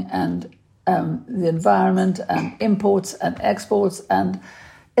farming and the environment and imports and exports and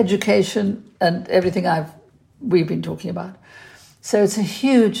education and everything we've been talking about. So it's a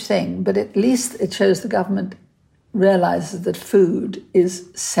huge thing, but at least it shows the government realizes that food is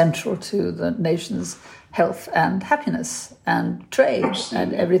central to the nation's health and happiness and trade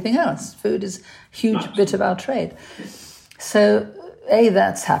and everything else. Food is a huge bit of our trade. So,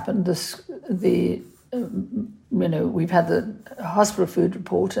 that's happened. We've had the hospital food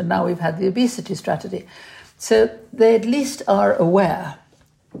report, and now we've had the obesity strategy. So they at least are aware.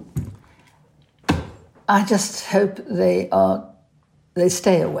 I just hope they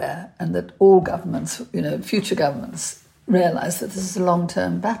stay aware, and that all governments, future governments, realise that this is a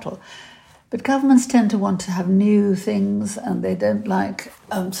long-term battle. But governments tend to want to have new things, and they don't like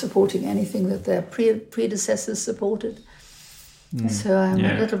supporting anything that their predecessors supported. So I'm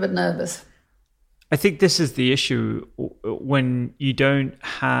a little bit nervous. I think this is the issue when you don't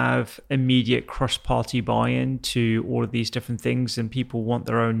have immediate cross-party buy-in to all of these different things, and people want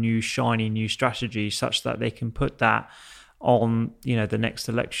their own new shiny new strategy such that they can put that on, the next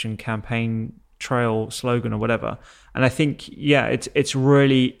election campaign trail slogan or whatever. And I think, it's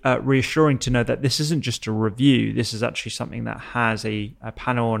really reassuring to know that this isn't just a review. This is actually something that has a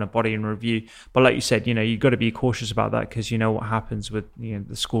panel and a body in review. But like you said, you've got to be cautious about that because you know what happens with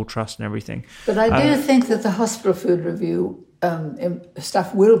the school trust and everything. But I do think that the hospital food review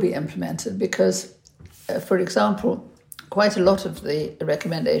stuff will be implemented because, for example, quite a lot of the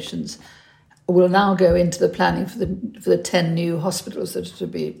recommendations will now go into the planning for the 10 new hospitals that are to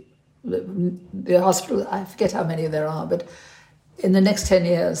be the hospital. I forget how many there are, but in the next 10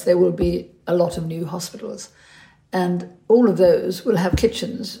 years there will be a lot of new hospitals, and all of those will have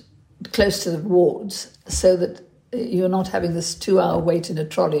kitchens close to the wards so that you're not having this 2-hour wait in a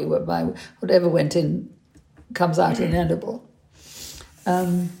trolley whereby whatever went in comes out inedible.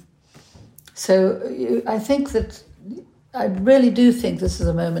 I think that I really do think this is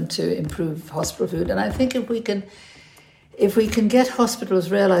a moment to improve hospital food, and I think if we can get hospitals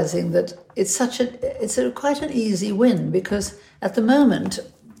realising that it's quite an easy win, because at the moment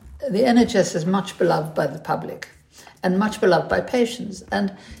the NHS is much beloved by the public and much beloved by patients.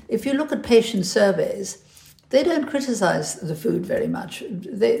 And if you look at patient surveys, they don't criticise the food very much.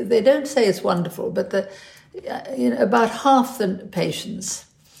 They don't say it's wonderful, but about half the patients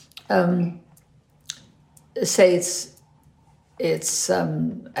say it's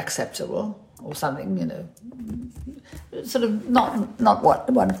acceptable or something, sort of not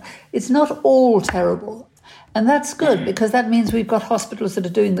one. It's not all terrible. And that's good, because that means we've got hospitals that are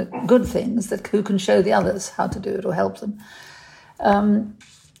doing the good things, who can show the others how to do it or help them.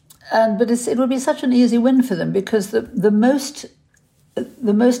 But it will be such an easy win for them, because the most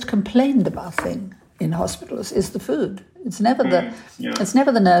complained about thing in hospitals is the food. It's never it's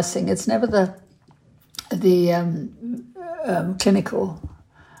never the nursing. It's never the clinical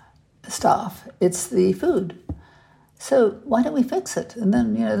staff. It's the food. So why don't we fix it? And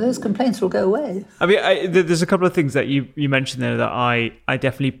then, those complaints will go away. I mean, there's a couple of things that you mentioned there that I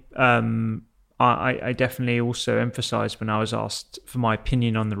definitely I definitely also emphasised when I was asked for my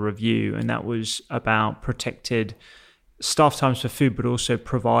opinion on the review, and that was about protected staff times for food, but also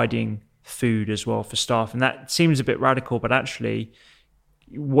providing food as well for staff. And that seems a bit radical, but actually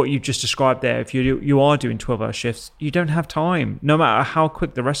what you just described there, if you are doing 12-hour shifts, you don't have time. No matter how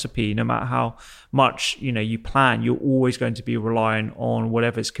quick the recipe, no matter how much you plan, you're always going to be relying on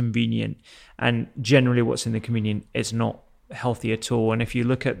whatever's convenient. And generally what's in the convenient is not healthy at all. And if you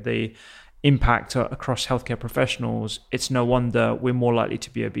look at the impact across healthcare professionals, it's no wonder we're more likely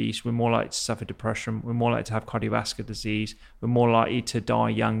to be obese, we're more likely to suffer depression, we're more likely to have cardiovascular disease, we're more likely to die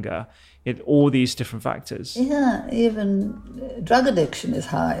younger. All these different factors. Yeah, even drug addiction is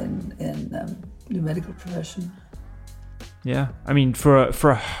high in the medical profession. Yeah, I mean, for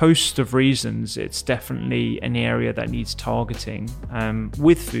a host of reasons, it's definitely an area that needs targeting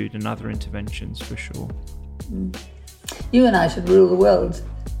with food and other interventions, for sure. You and I should rule the world.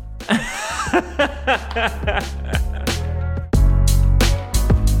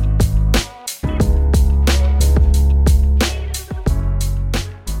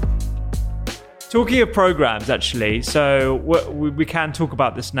 Talking of programs, actually, so we can talk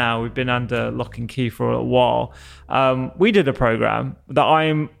about this now. We've been under lock and key for a while. We did a program that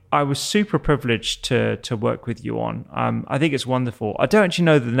I was super privileged to work with you on. I think it's wonderful. I don't actually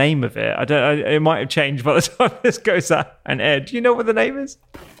know the name of it. It might have changed by the time this goes out and aired. Do you know what the name is?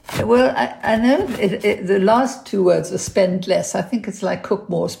 Well, I know the last two words are spend less. I think it's like cook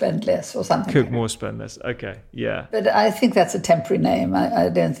more, spend less or something. Cook more, spend less. Okay, yeah. But I think that's a temporary name. I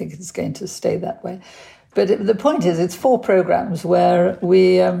don't think it's going to stay that way. But the point is, it's 4 programs where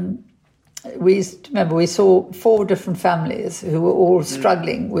we saw 4 different families who were all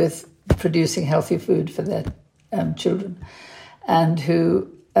struggling with producing healthy food for their children, and who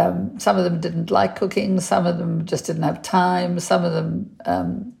some of them didn't like cooking, some of them just didn't have time, some of them,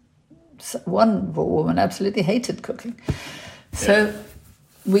 one woman absolutely hated cooking. So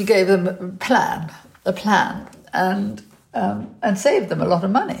we gave them a plan, and saved them a lot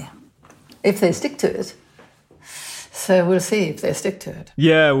of money if they stick to it. So we'll see if they stick to it.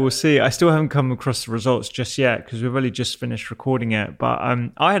 Yeah, we'll see. I still haven't come across the results just yet because we've only just finished recording it. But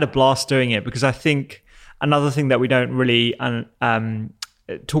I had a blast doing it because I think another thing that we don't really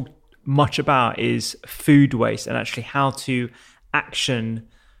talk much about is food waste, and actually how to action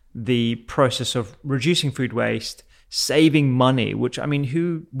the process of reducing food waste, saving money, which, I mean,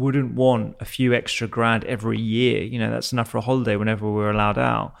 who wouldn't want a few extra grand every year? You know, that's enough for a holiday whenever we're allowed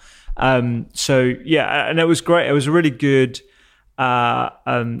out. So yeah, and it was great. It was a really good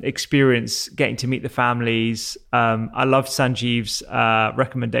experience getting to meet the families. I loved Sanjeev's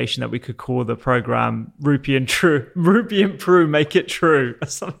recommendation that we could call the program Rupee and Prue, make it true.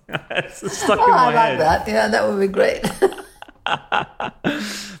 Something that's stuck in my head. I like that. Yeah, that would be great.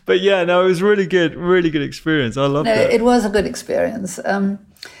 But yeah, no, it was really good experience. I loved it. It was a good experience.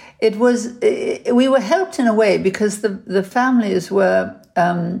 We were helped in a way because the families were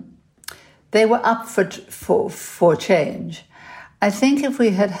they were up for change. I think if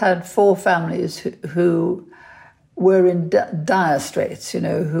we had 4 families who were in dire straits,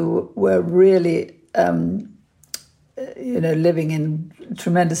 who were really living in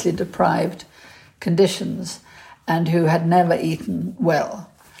tremendously deprived conditions and who had never eaten well,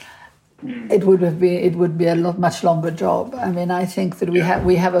 it would be a much longer job. I mean, I think that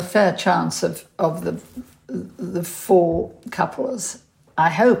we have a fair chance of the 4 couples. I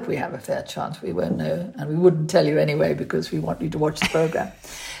hope we have a fair chance. We won't know, and we wouldn't tell you anyway because we want you to watch the program.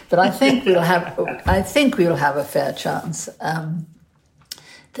 But I think we'll have a fair chance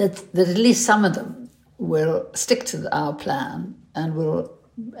that at least some of them will stick to our plan and will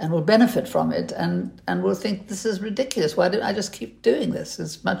benefit from it, and will think this is ridiculous. Why don't I just keep doing this?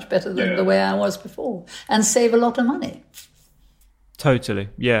 It's much better than the way I was before, and save a lot of money. Totally,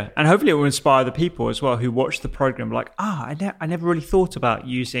 yeah. And hopefully it will inspire the people as well who watch the program, like, I never really thought about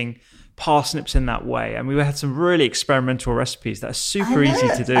using parsnips in that way. And we had some really experimental recipes that are super easy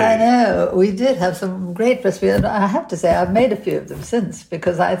to do. I know, we did have some great recipes. And I have to say, I've made a few of them since,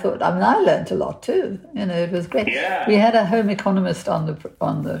 because I thought, I learned a lot too. It was great. Yeah. We had a home economist on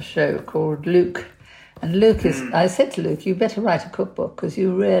the show called Luke. And Luke I said to Luke, you better write a cookbook because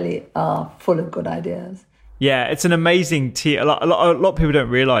you really are full of good ideas. Yeah, it's an amazing team. A lot of people don't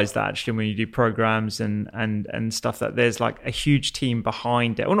realize that actually when you do programs and stuff, that there's like a huge team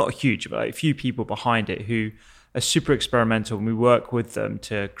behind it. Well, not huge, but like a few people behind it who are super experimental, and we work with them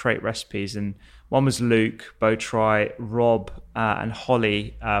to create recipes. And one was Luke, Botry, Rob, and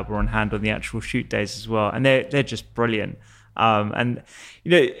Holly were on hand on the actual shoot days as well, and they're just brilliant. And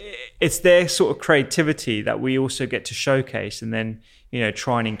it's their sort of creativity that we also get to showcase, and then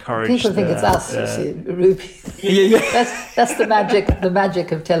try and encourage. People think it's us, Ruby. Yeah. That's the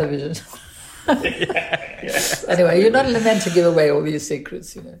magic of television. Anyway, you're not meant to give away all these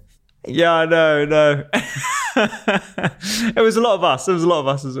secrets, Yeah, I know. It was a lot of us. There was a lot of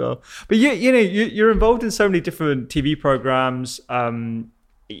us as well. But you're involved in so many different TV programs.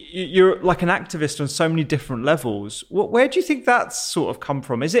 You're like an activist on so many different levels. Where do you think that's sort of come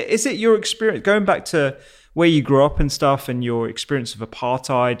from? Is it your experience going back to where you grew up and stuff, and your experience of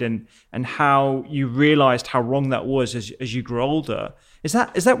apartheid, and how you realized how wrong that was as you grew older? Is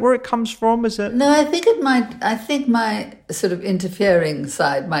that where it comes from? Is it? No, I think it might. I think my sort of interfering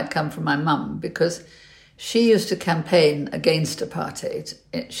side might come from my mum, because she used to campaign against apartheid.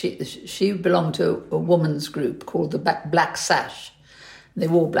 She belonged to a woman's group called the Black Sash. They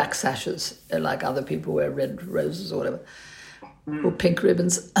wore black sashes, like other people wear red roses or whatever, or pink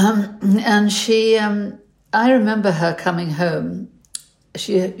ribbons. And she, I remember her coming home.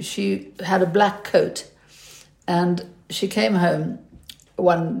 She had a black coat, and she came home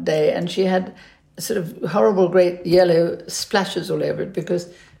one day, and she had sort of horrible, great yellow splashes all over it, because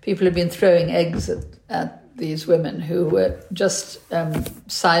people had been throwing eggs at these women who were just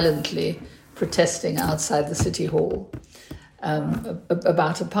silently protesting outside the city hall.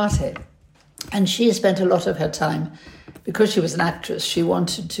 About apartheid. And she spent a lot of her time, because she was an actress, she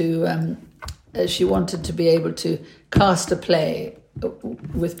wanted to be able to cast a play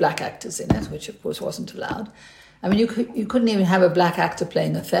with black actors in it, which of course wasn't allowed. I mean, you couldn't even have a black actor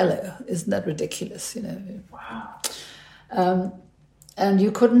playing Othello. Isn't that ridiculous? Wow. And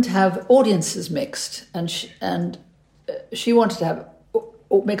you couldn't have audiences mixed, and she wanted to have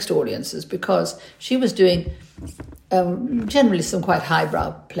mixed audiences because she was doing generally some quite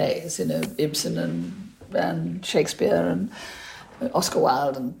highbrow plays, Ibsen and Shakespeare and Oscar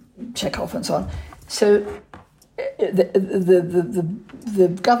Wilde and Chekhov and so on. So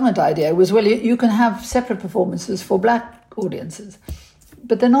the government idea was, well, you can have separate performances for black audiences,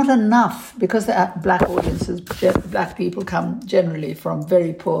 but they're not enough because they're black audiences. Black people come generally from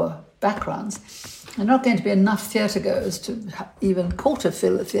very poor backgrounds. There are not going to be enough theatre goers to even quarter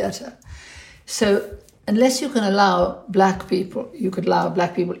fill a theatre. So unless you can allow black people,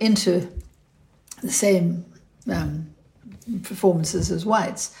 into the same performances as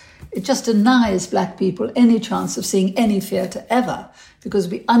whites. It just denies black people any chance of seeing any theatre ever, because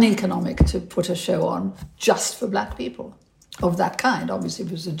it would be uneconomic to put a show on just for black people of that kind. Obviously,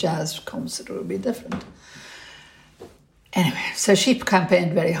 if it was a jazz concert, it would be different. Anyway, so she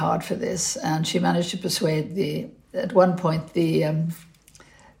campaigned very hard for this, and she managed to persuade at one point the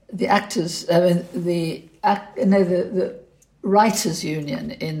Writers'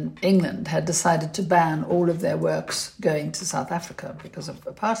 Union in England had decided to ban all of their works going to South Africa because of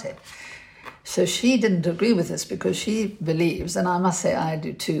apartheid. So she didn't agree with this because she believes, and I must say I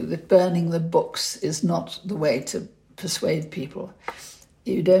do too, that burning the books is not the way to persuade people.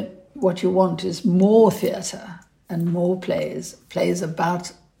 What you want is more theatre and more plays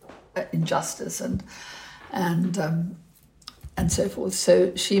about injustice and so forth.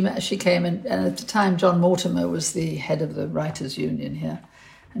 So she came in, and at the time John Mortimer was the head of the Writers' Union here,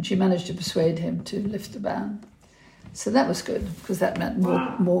 and she managed to persuade him to lift the ban. So that was good, because that meant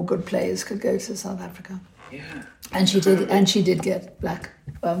more good plays could go to South Africa. Yeah. And she did get black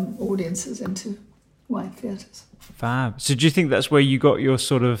audiences into white theatres. Fab. So do you think that's where you got your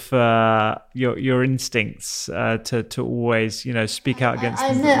sort of your instincts to always speak out against?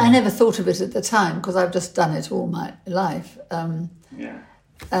 I never thought of it at the time because I've just done it all my life. And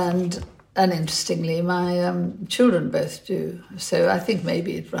interestingly, my children both do. So I think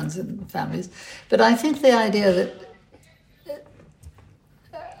maybe it runs in families. But I think the idea that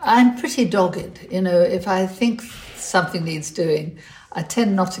I'm pretty dogged. If I think something needs doing, I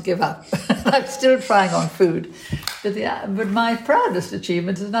tend not to give up. I'm still trying on food. But my proudest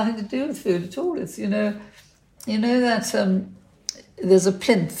achievement has nothing to do with food at all. It's, that there's a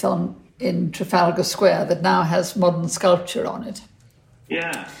plinth in Trafalgar Square that now has modern sculpture on it.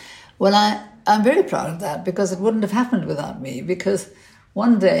 Yeah. Well, I'm very proud of that because it wouldn't have happened without me. Because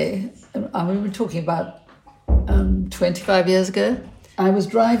one day, we were talking about 25 years ago, I was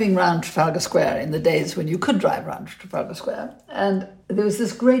driving around Trafalgar Square in the days when you could drive around Trafalgar Square, and there was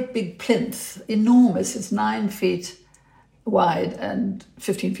this great big plinth, enormous. It's 9 feet wide and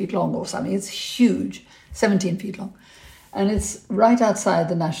 15 feet long or something. It's huge, 17 feet long. And it's right outside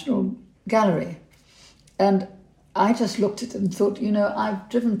the National Gallery. And I just looked at it and thought, I've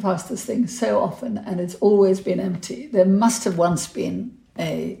driven past this thing so often and it's always been empty. There must have once been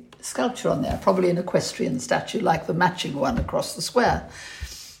a sculpture on there, probably an equestrian statue like the matching one across the square.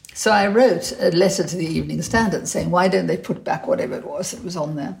 So I wrote a letter to the Evening Standard saying, why don't they put back whatever it was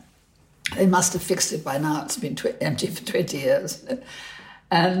on there? They must have fixed it by now. It's been empty for 20 years.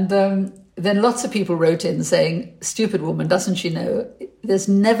 And then lots of people wrote in saying, stupid woman, doesn't she know there's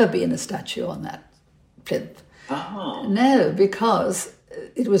never been a statue on that plinth? Oh. No, because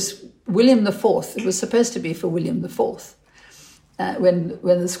it was William IV. It was supposed to be for William IV. When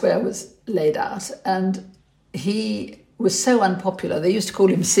the square was laid out, and he was so unpopular. They used to call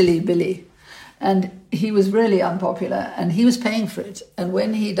him Silly Billy, and he was really unpopular, and he was paying for it. And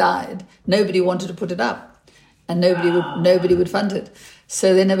when he died, nobody wanted to put it up, and nobody would fund it,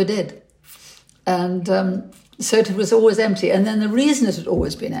 so they never did. And so it was always empty. And then the reason it had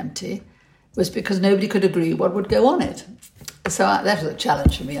always been empty was because nobody could agree what would go on it. So that was a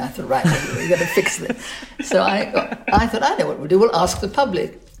challenge for me. I thought, right, we're going to fix it. So I thought, I know what we'll do. We'll ask the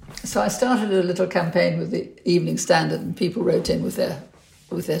public. So I started a little campaign with the Evening Standard, and people wrote in with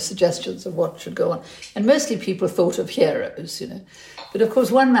their suggestions of what should go on. And mostly people thought of heroes, But of course,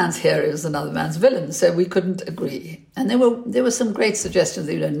 one man's hero is another man's villain, so we couldn't agree. And there were some great suggestions.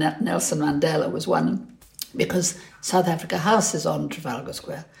 Nelson Mandela was one, because South Africa House is on Trafalgar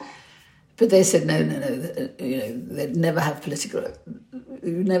Square. But they said, no, they'd never have political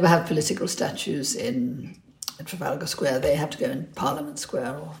statues in Trafalgar Square. They have to go in Parliament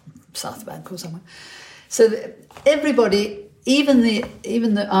Square or South Bank or somewhere. So everybody even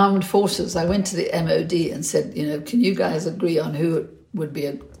the armed forces, I went to the MOD and said, can you guys agree on who would be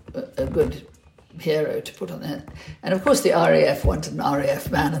a good hero to put on there? And of course the RAF wanted an RAF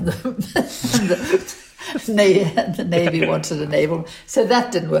man, and the Navy wanted a naval. So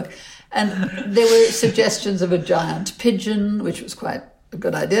that didn't work. And there were suggestions of a giant pigeon, which was quite a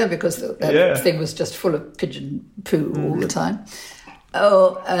good idea because that thing was just full of pigeon poo all the time.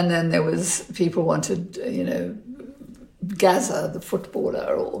 Oh, and then there was people wanted, Gaza, the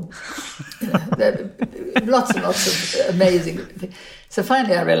footballer, or lots and lots of amazing. So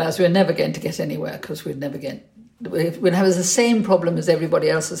finally I realised we were never going to get anywhere because we'd have the same problem as everybody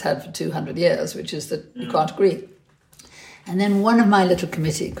else has had for 200 years, which is that you can't agree. And then one of my little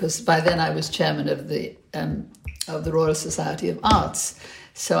committee, because by then I was chairman of the Royal Society of Arts,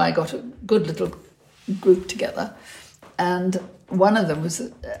 so I got a good little group together, and one of them was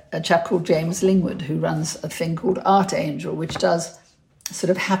a chap called James Lingwood, who runs a thing called Art Angel, which does sort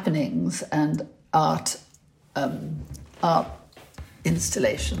of happenings and art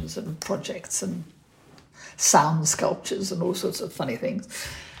installations and projects and sound sculptures and all sorts of funny things.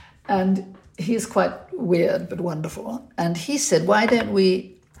 And he's quite weird but wonderful. And he said, why don't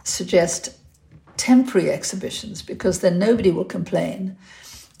we suggest temporary exhibitions, because then nobody will complain,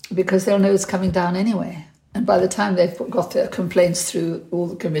 because they'll know it's coming down anyway. And by the time they've got their complaints through all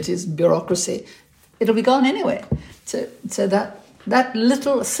the committees and bureaucracy, it'll be gone anyway. So that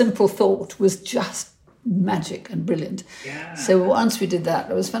little simple thought was just magic and brilliant. Yeah. So once we did that,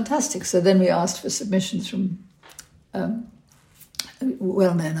 it was fantastic. So then we asked for submissions from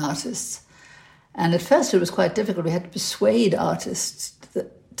well-known artists. And at first it was quite difficult. We had to persuade artists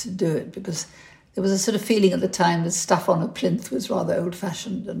to do it, because there was a sort of feeling at the time that stuff on a plinth was rather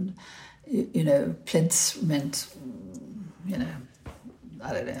old-fashioned, and plinths meant,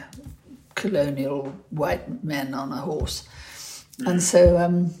 I don't know, colonial white men on a horse. And so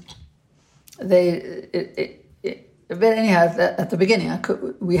but anyhow, at the beginning,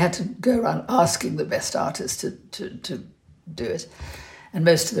 we had to go around asking the best artists to do it, and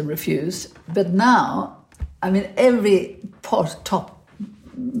most of them refused. But now, every top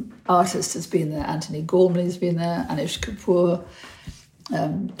artist has been there. Anthony Gormley's been there, Anish Kapoor,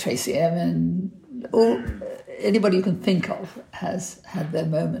 Tracy Emin, anybody you can think of has had their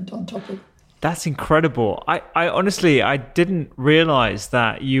moment on top of it. That's incredible. I honestly, I didn't realise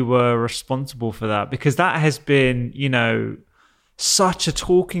that you were responsible for that, because that has been, such a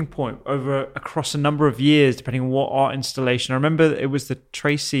talking point across a number of years, depending on what art installation. I remember it was the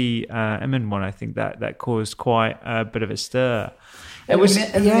Tracy Emin one, I think, that caused quite a bit of a stir. It was,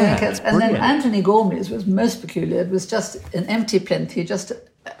 and then Anthony Gormley's was most peculiar. It was just an empty plinth. He just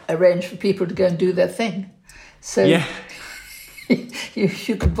arranged for people to go and do their thing. So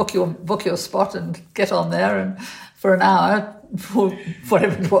you could book your spot and get on there, and for an hour, for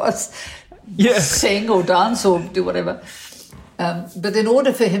whatever it was, sing or dance or do whatever. But in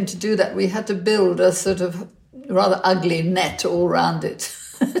order for him to do that, we had to build a sort of rather ugly net all around it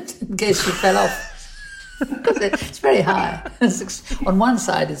in case you fell off. Because it's very high. On one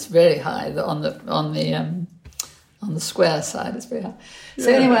side, it's very high. On the square side, it's very high.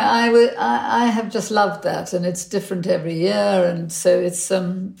 So anyway, I have just loved that, and it's different every year, and so it's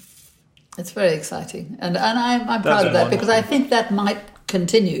very exciting, and I'm proud of that, because I think that might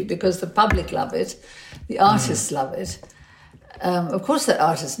continue, because the public love it, the artists love it. Of course, the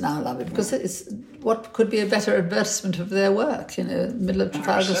artists now love it, because it's what could be a better advertisement of their work, middle of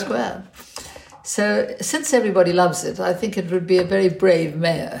Trafalgar Square. So since everybody loves it, I think it would be a very brave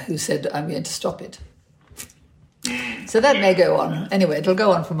mayor who said, I'm going to stop it. So that may go on. Anyway, it'll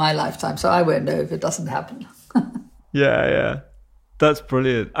go on for my lifetime, so I won't know if it doesn't happen. Yeah. That's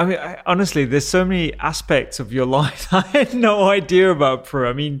brilliant. Honestly, there's so many aspects of your life I had no idea about,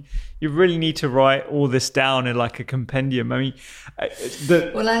 Prue. You really need to write all this down in like a compendium. I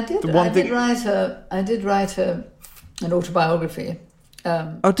did write an autobiography.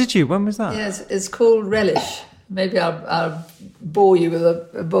 Did you? When was that? Yes, it's called Relish. Maybe I'll bore you with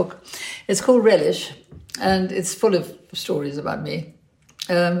a book. It's called Relish, and it's full of stories about me.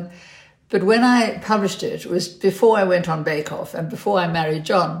 But when I published it was before I went on Bake Off and before I married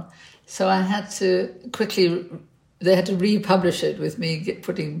John. So I had to they had to republish it with me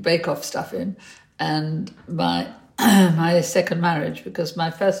putting Bake Off stuff in, and my second marriage, because my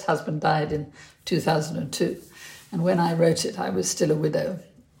first husband died in 2002. And when I wrote it, I was still a widow.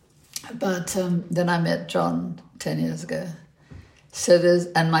 But then I met John 10 years ago.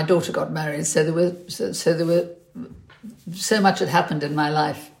 And my daughter got married. So there were so much had happened in my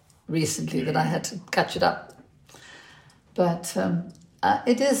life recently that I had to catch it up. But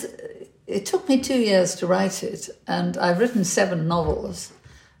it it took me 2 years to write it, and I've written 7 novels,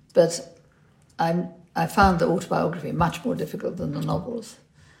 but I found the autobiography much more difficult than the novels.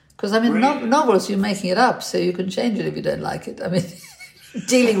 Because, I mean, novels, you're making it up, so you can change it if you don't like it. I mean,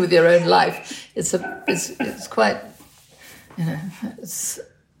 dealing with your own life, it's quite, you know,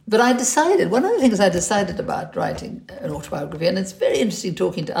 but I decided, one of the things I decided about writing an autobiography, and it's very interesting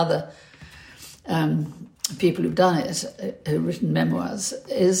talking to other people who've done it, who've written memoirs,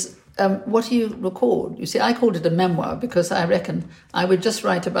 is what do you record? You see, I called it a memoir because I reckon I would just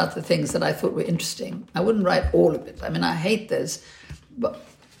write about the things that I thought were interesting. I wouldn't write all of it. I mean, I hate those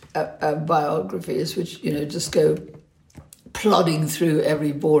biographies which, you know, just go plodding through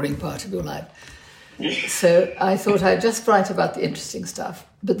every boring part of your life. So I thought I'd just write about the interesting stuff.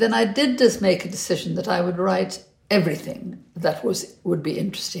 But then I did just make a decision that I would write everything that would be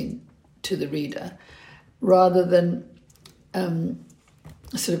interesting to the reader, rather than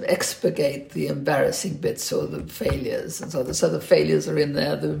sort of expurgate the embarrassing bits or the failures. And so the failures are in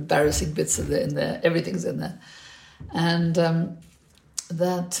there, the embarrassing bits are in there, everything's in there. And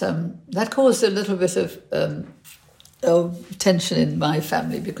that caused a little bit of tension in my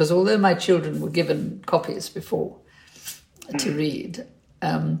family, because although my children were given copies before to read,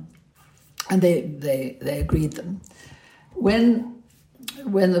 and they agreed them, when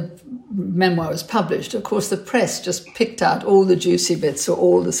the memoir was published, of course the press just picked out all the juicy bits or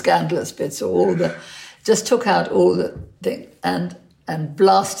all the scandalous bits or just took out all the things and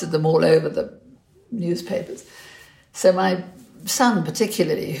blasted them all over the newspapers. So my son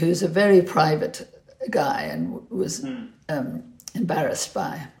particularly, who's a very private guy and was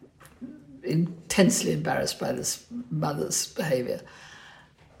intensely embarrassed by this mother's behaviour.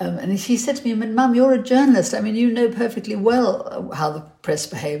 And he said to me, Mum, you're a journalist. I mean, you know perfectly well how the press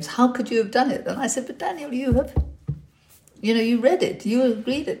behaves. How could you have done it? And I said, but Daniel, you read it, you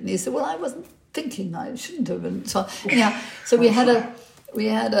agreed it. And he said, well, I wasn't thinking, I shouldn't have. And so, yeah, so we had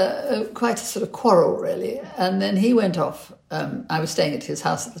a quite a sort of quarrel, really. And then he went off. I was staying at his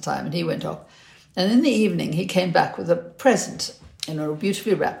house at the time, and he went off. And in the evening, he came back with a present, a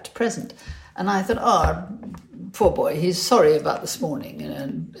beautifully wrapped present. And I thought, poor boy, he's sorry about this morning,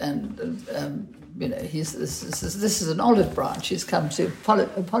 this is an olive branch. He's come to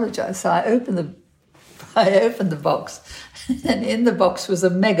apologise. So I opened the box, and in the box was a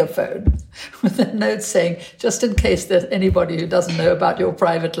megaphone with a note saying, just in case there's anybody who doesn't know about your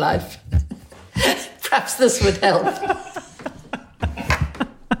private life, perhaps this would help.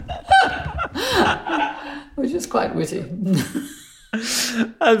 Which is quite witty.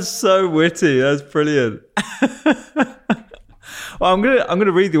 That's so witty. That's brilliant. Well, I'm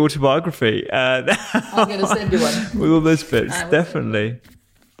gonna read the autobiography. I'm gonna send you one with all those bits. Definitely.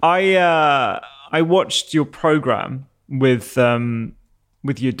 I watched your program with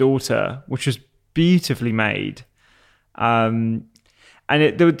your daughter, which was beautifully made. And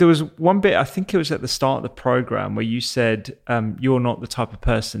there was one bit, I think it was at the start of the program, where you said you're not the type of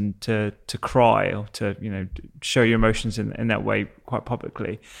person to cry or to show your emotions in that way quite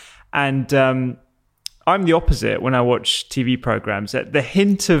publicly. And I'm the opposite when I watch TV programs. At the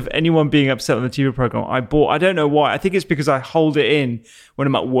hint of anyone being upset on the TV program, I don't know why. I think it's because I hold it in when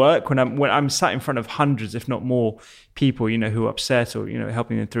I'm at work, when I'm sat in front of hundreds, if not more, people, who are upset or,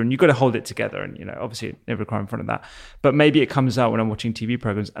 helping them through. And you've got to hold it together. And, obviously never cry in front of that. But maybe it comes out when I'm watching TV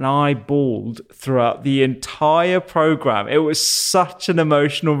programs. And I bawled throughout the entire program. It was such an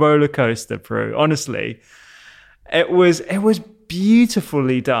emotional roller coaster, Prue. Honestly, it was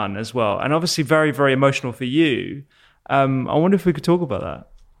beautifully done as well, and obviously very, very emotional for you. I wonder if we could talk about that.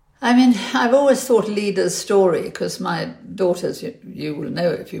 I mean, I've always thought Leda's story, because my daughter's, you will know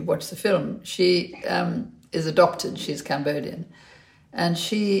if you watch the film, she is adopted, she's Cambodian, and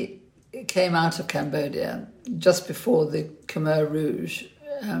she came out of Cambodia just before the Khmer Rouge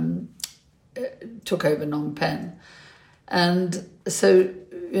took over Phnom Penh. And so,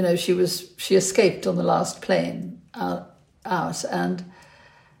 she escaped on the last plane out, and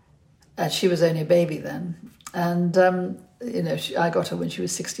she was only a baby then, and I got her when she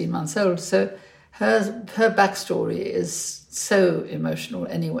was 16 months old. So her backstory is so emotional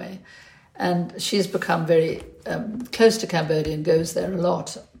anyway, and she's become very close to Cambodia and goes there a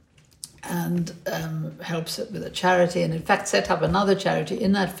lot, and helps it with a charity, and in fact set up another charity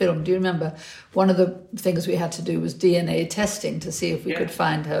in that film. Do you remember one of the things we had to do was DNA testing to see if we could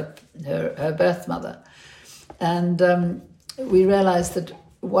find her birth mother, and we realised that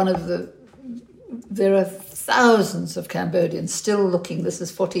there are thousands of Cambodians still looking, this is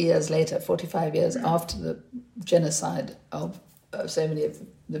 40 years later, 45 years after the genocide of so many of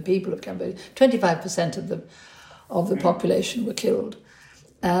the people of Cambodia. 25% of the population were killed.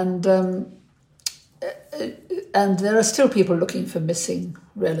 And there are still people looking for missing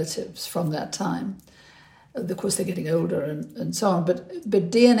relatives from that time. Of course, they're getting older and so on, but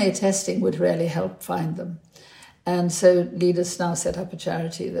DNA testing would really help find them. And so Leith now set up a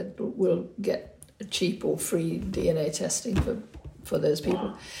charity that will get cheap or free DNA testing for those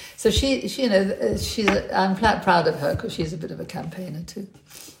people. So I'm flat proud of her because she's a bit of a campaigner too.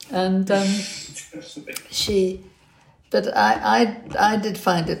 And but I did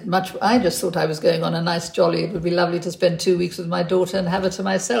find it I just thought I was going on a nice jolly. It would be lovely to spend 2 weeks with my daughter and have her to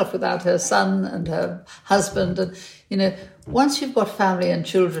myself without her son and her husband. And, once you've got family and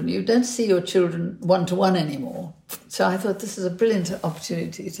children, you don't see your children one-to-one anymore. So I thought this is a brilliant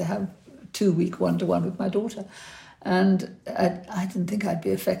opportunity to have 2-week one-to-one with my daughter. And I didn't think I'd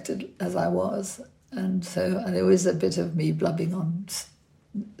be affected as I was. And so there was a bit of me blubbing on.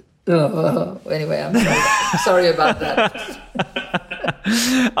 Anyway, I'm sorry about that.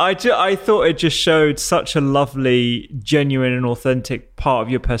 I thought it just showed such a lovely, genuine and authentic part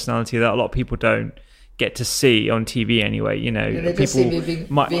of your personality that a lot of people don't get to see on TV anyway. They just see me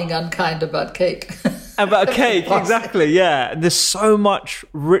being unkind about cake. About cake, exactly, yeah. There's so much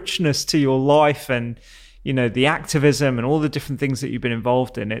richness to your life and, the activism and all the different things that you've been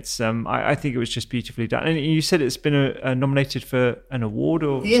involved in. It's I think it was just beautifully done. And you said it's been nominated for an award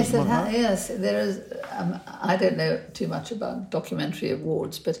or yes, something like that? Yes, there is. I don't know too much about documentary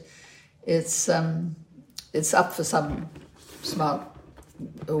awards, but it's up for some smart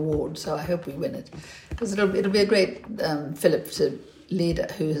award. So I hope we win it because it'll be a great fillip to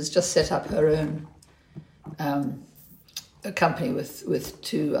Leith, who has just set up her own a company with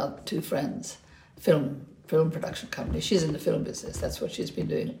two friends, film production company. She's in the film business. That's what she's been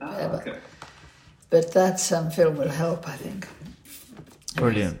doing forever. Okay. But that film will help, I think.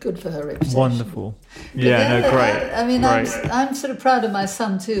 Brilliant. It's good for her reputation. Wonderful. Great. I'm sort of proud of my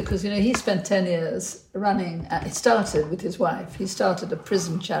son too, because he spent 10 years running. He started with his wife. He started a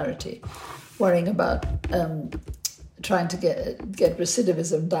prison charity, worrying about trying to get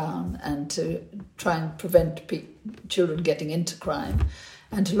recidivism down and to try and prevent children getting into crime,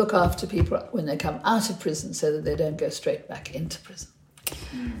 and to look after people when they come out of prison so that they don't go straight back into prison.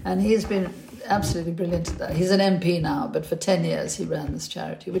 And he's been absolutely brilliant at that. He's an MP now, but for 10 years he ran this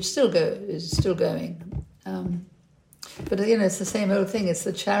charity, which is still going. But it's the same old thing. It's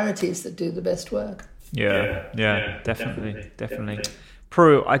the charities that do the best work. Yeah, definitely.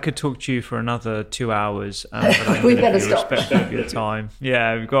 Prue, I could talk to you for another 2 hours. But we better stop. Respectful of your time.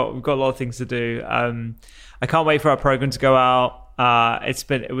 Yeah, we've got a lot of things to do. I can't wait for our program to go out.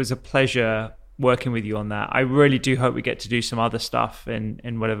 It was a pleasure working with you on that. I really do hope we get to do some other stuff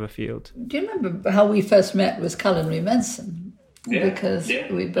in whatever field. Do you remember how we first met was culinary medicine? Because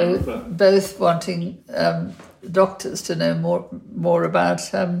we both wanting doctors to know more about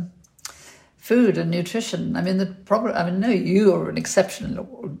food and nutrition. No, you are an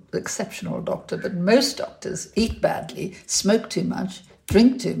exceptional doctor, but most doctors eat badly, smoke too much,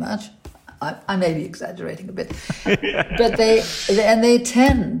 drink too much. I may be exaggerating a bit, but they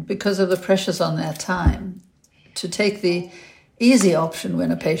tend, because of the pressures on their time, to take the easy option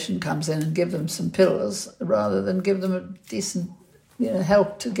when a patient comes in and give them some pills rather than give them a decent,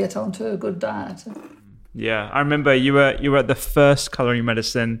 help to get onto a good diet. Yeah, I remember you were at the first culinary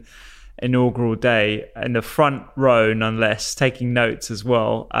medicine inaugural day in the front row, nonetheless, taking notes as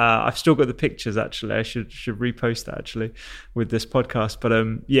well. I've still got the pictures, actually. I should repost that, actually, with this podcast. But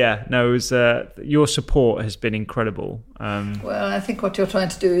it was your support has been incredible. Well, I think what you're trying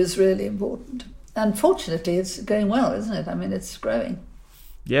to do is really important. And fortunately, it's going well, isn't it? It's growing.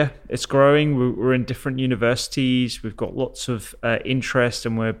 Yeah, it's growing. We're in different universities. We've got lots of interest,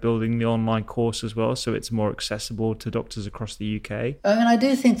 and we're building the online course as well, so it's more accessible to doctors across the UK. I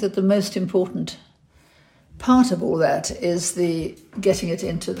do think that the most important part of all that is the getting it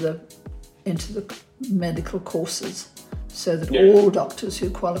into the medical courses, so that all doctors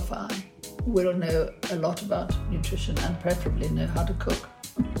who qualify will know a lot about nutrition and preferably know how to cook.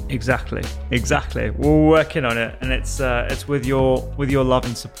 Exactly. We're working on it, and it's with your love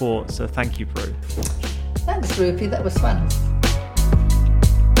and support. So thank you, Prue. Thanks, Rupy. That was fun.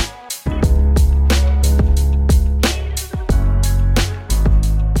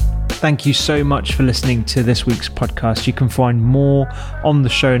 Thank you so much for listening to this week's podcast. You can find more on the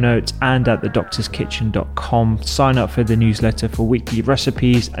show notes and at thedoctorskitchen.com. Sign up for the newsletter for weekly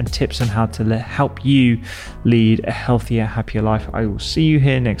recipes and tips on how to help you lead a healthier, happier life. I will see you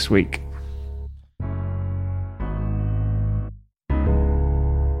here next week.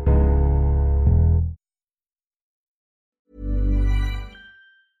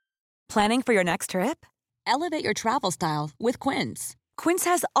 Planning for your next trip? Elevate your travel style with Quince. Quince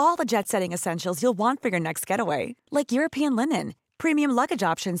has all the jet-setting essentials you'll want for your next getaway, like European linen, premium luggage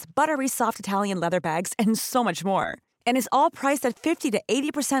options, buttery soft Italian leather bags, and so much more. And is all priced at 50 to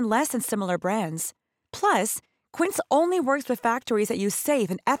 80% less than similar brands. Plus, Quince only works with factories that use safe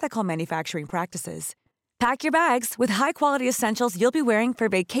and ethical manufacturing practices. Pack your bags with high-quality essentials you'll be wearing for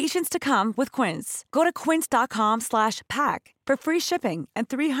vacations to come with Quince. Go to quince.com/pack for free shipping and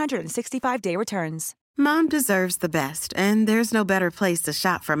 365-day returns. Mom deserves the best, and there's no better place to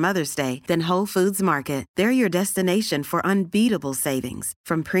shop for Mother's Day than Whole Foods Market. They're your destination for unbeatable savings,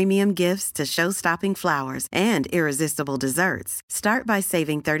 from premium gifts to show-stopping flowers and irresistible desserts. Start by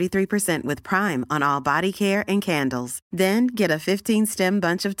saving 33% with Prime on all body care and candles. Then get a 15-stem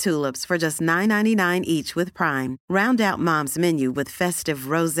bunch of tulips for just $9.99 each with Prime. Round out Mom's menu with festive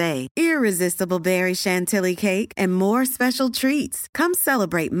rosé, irresistible berry chantilly cake, and more special treats. Come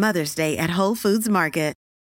celebrate Mother's Day at Whole Foods Market.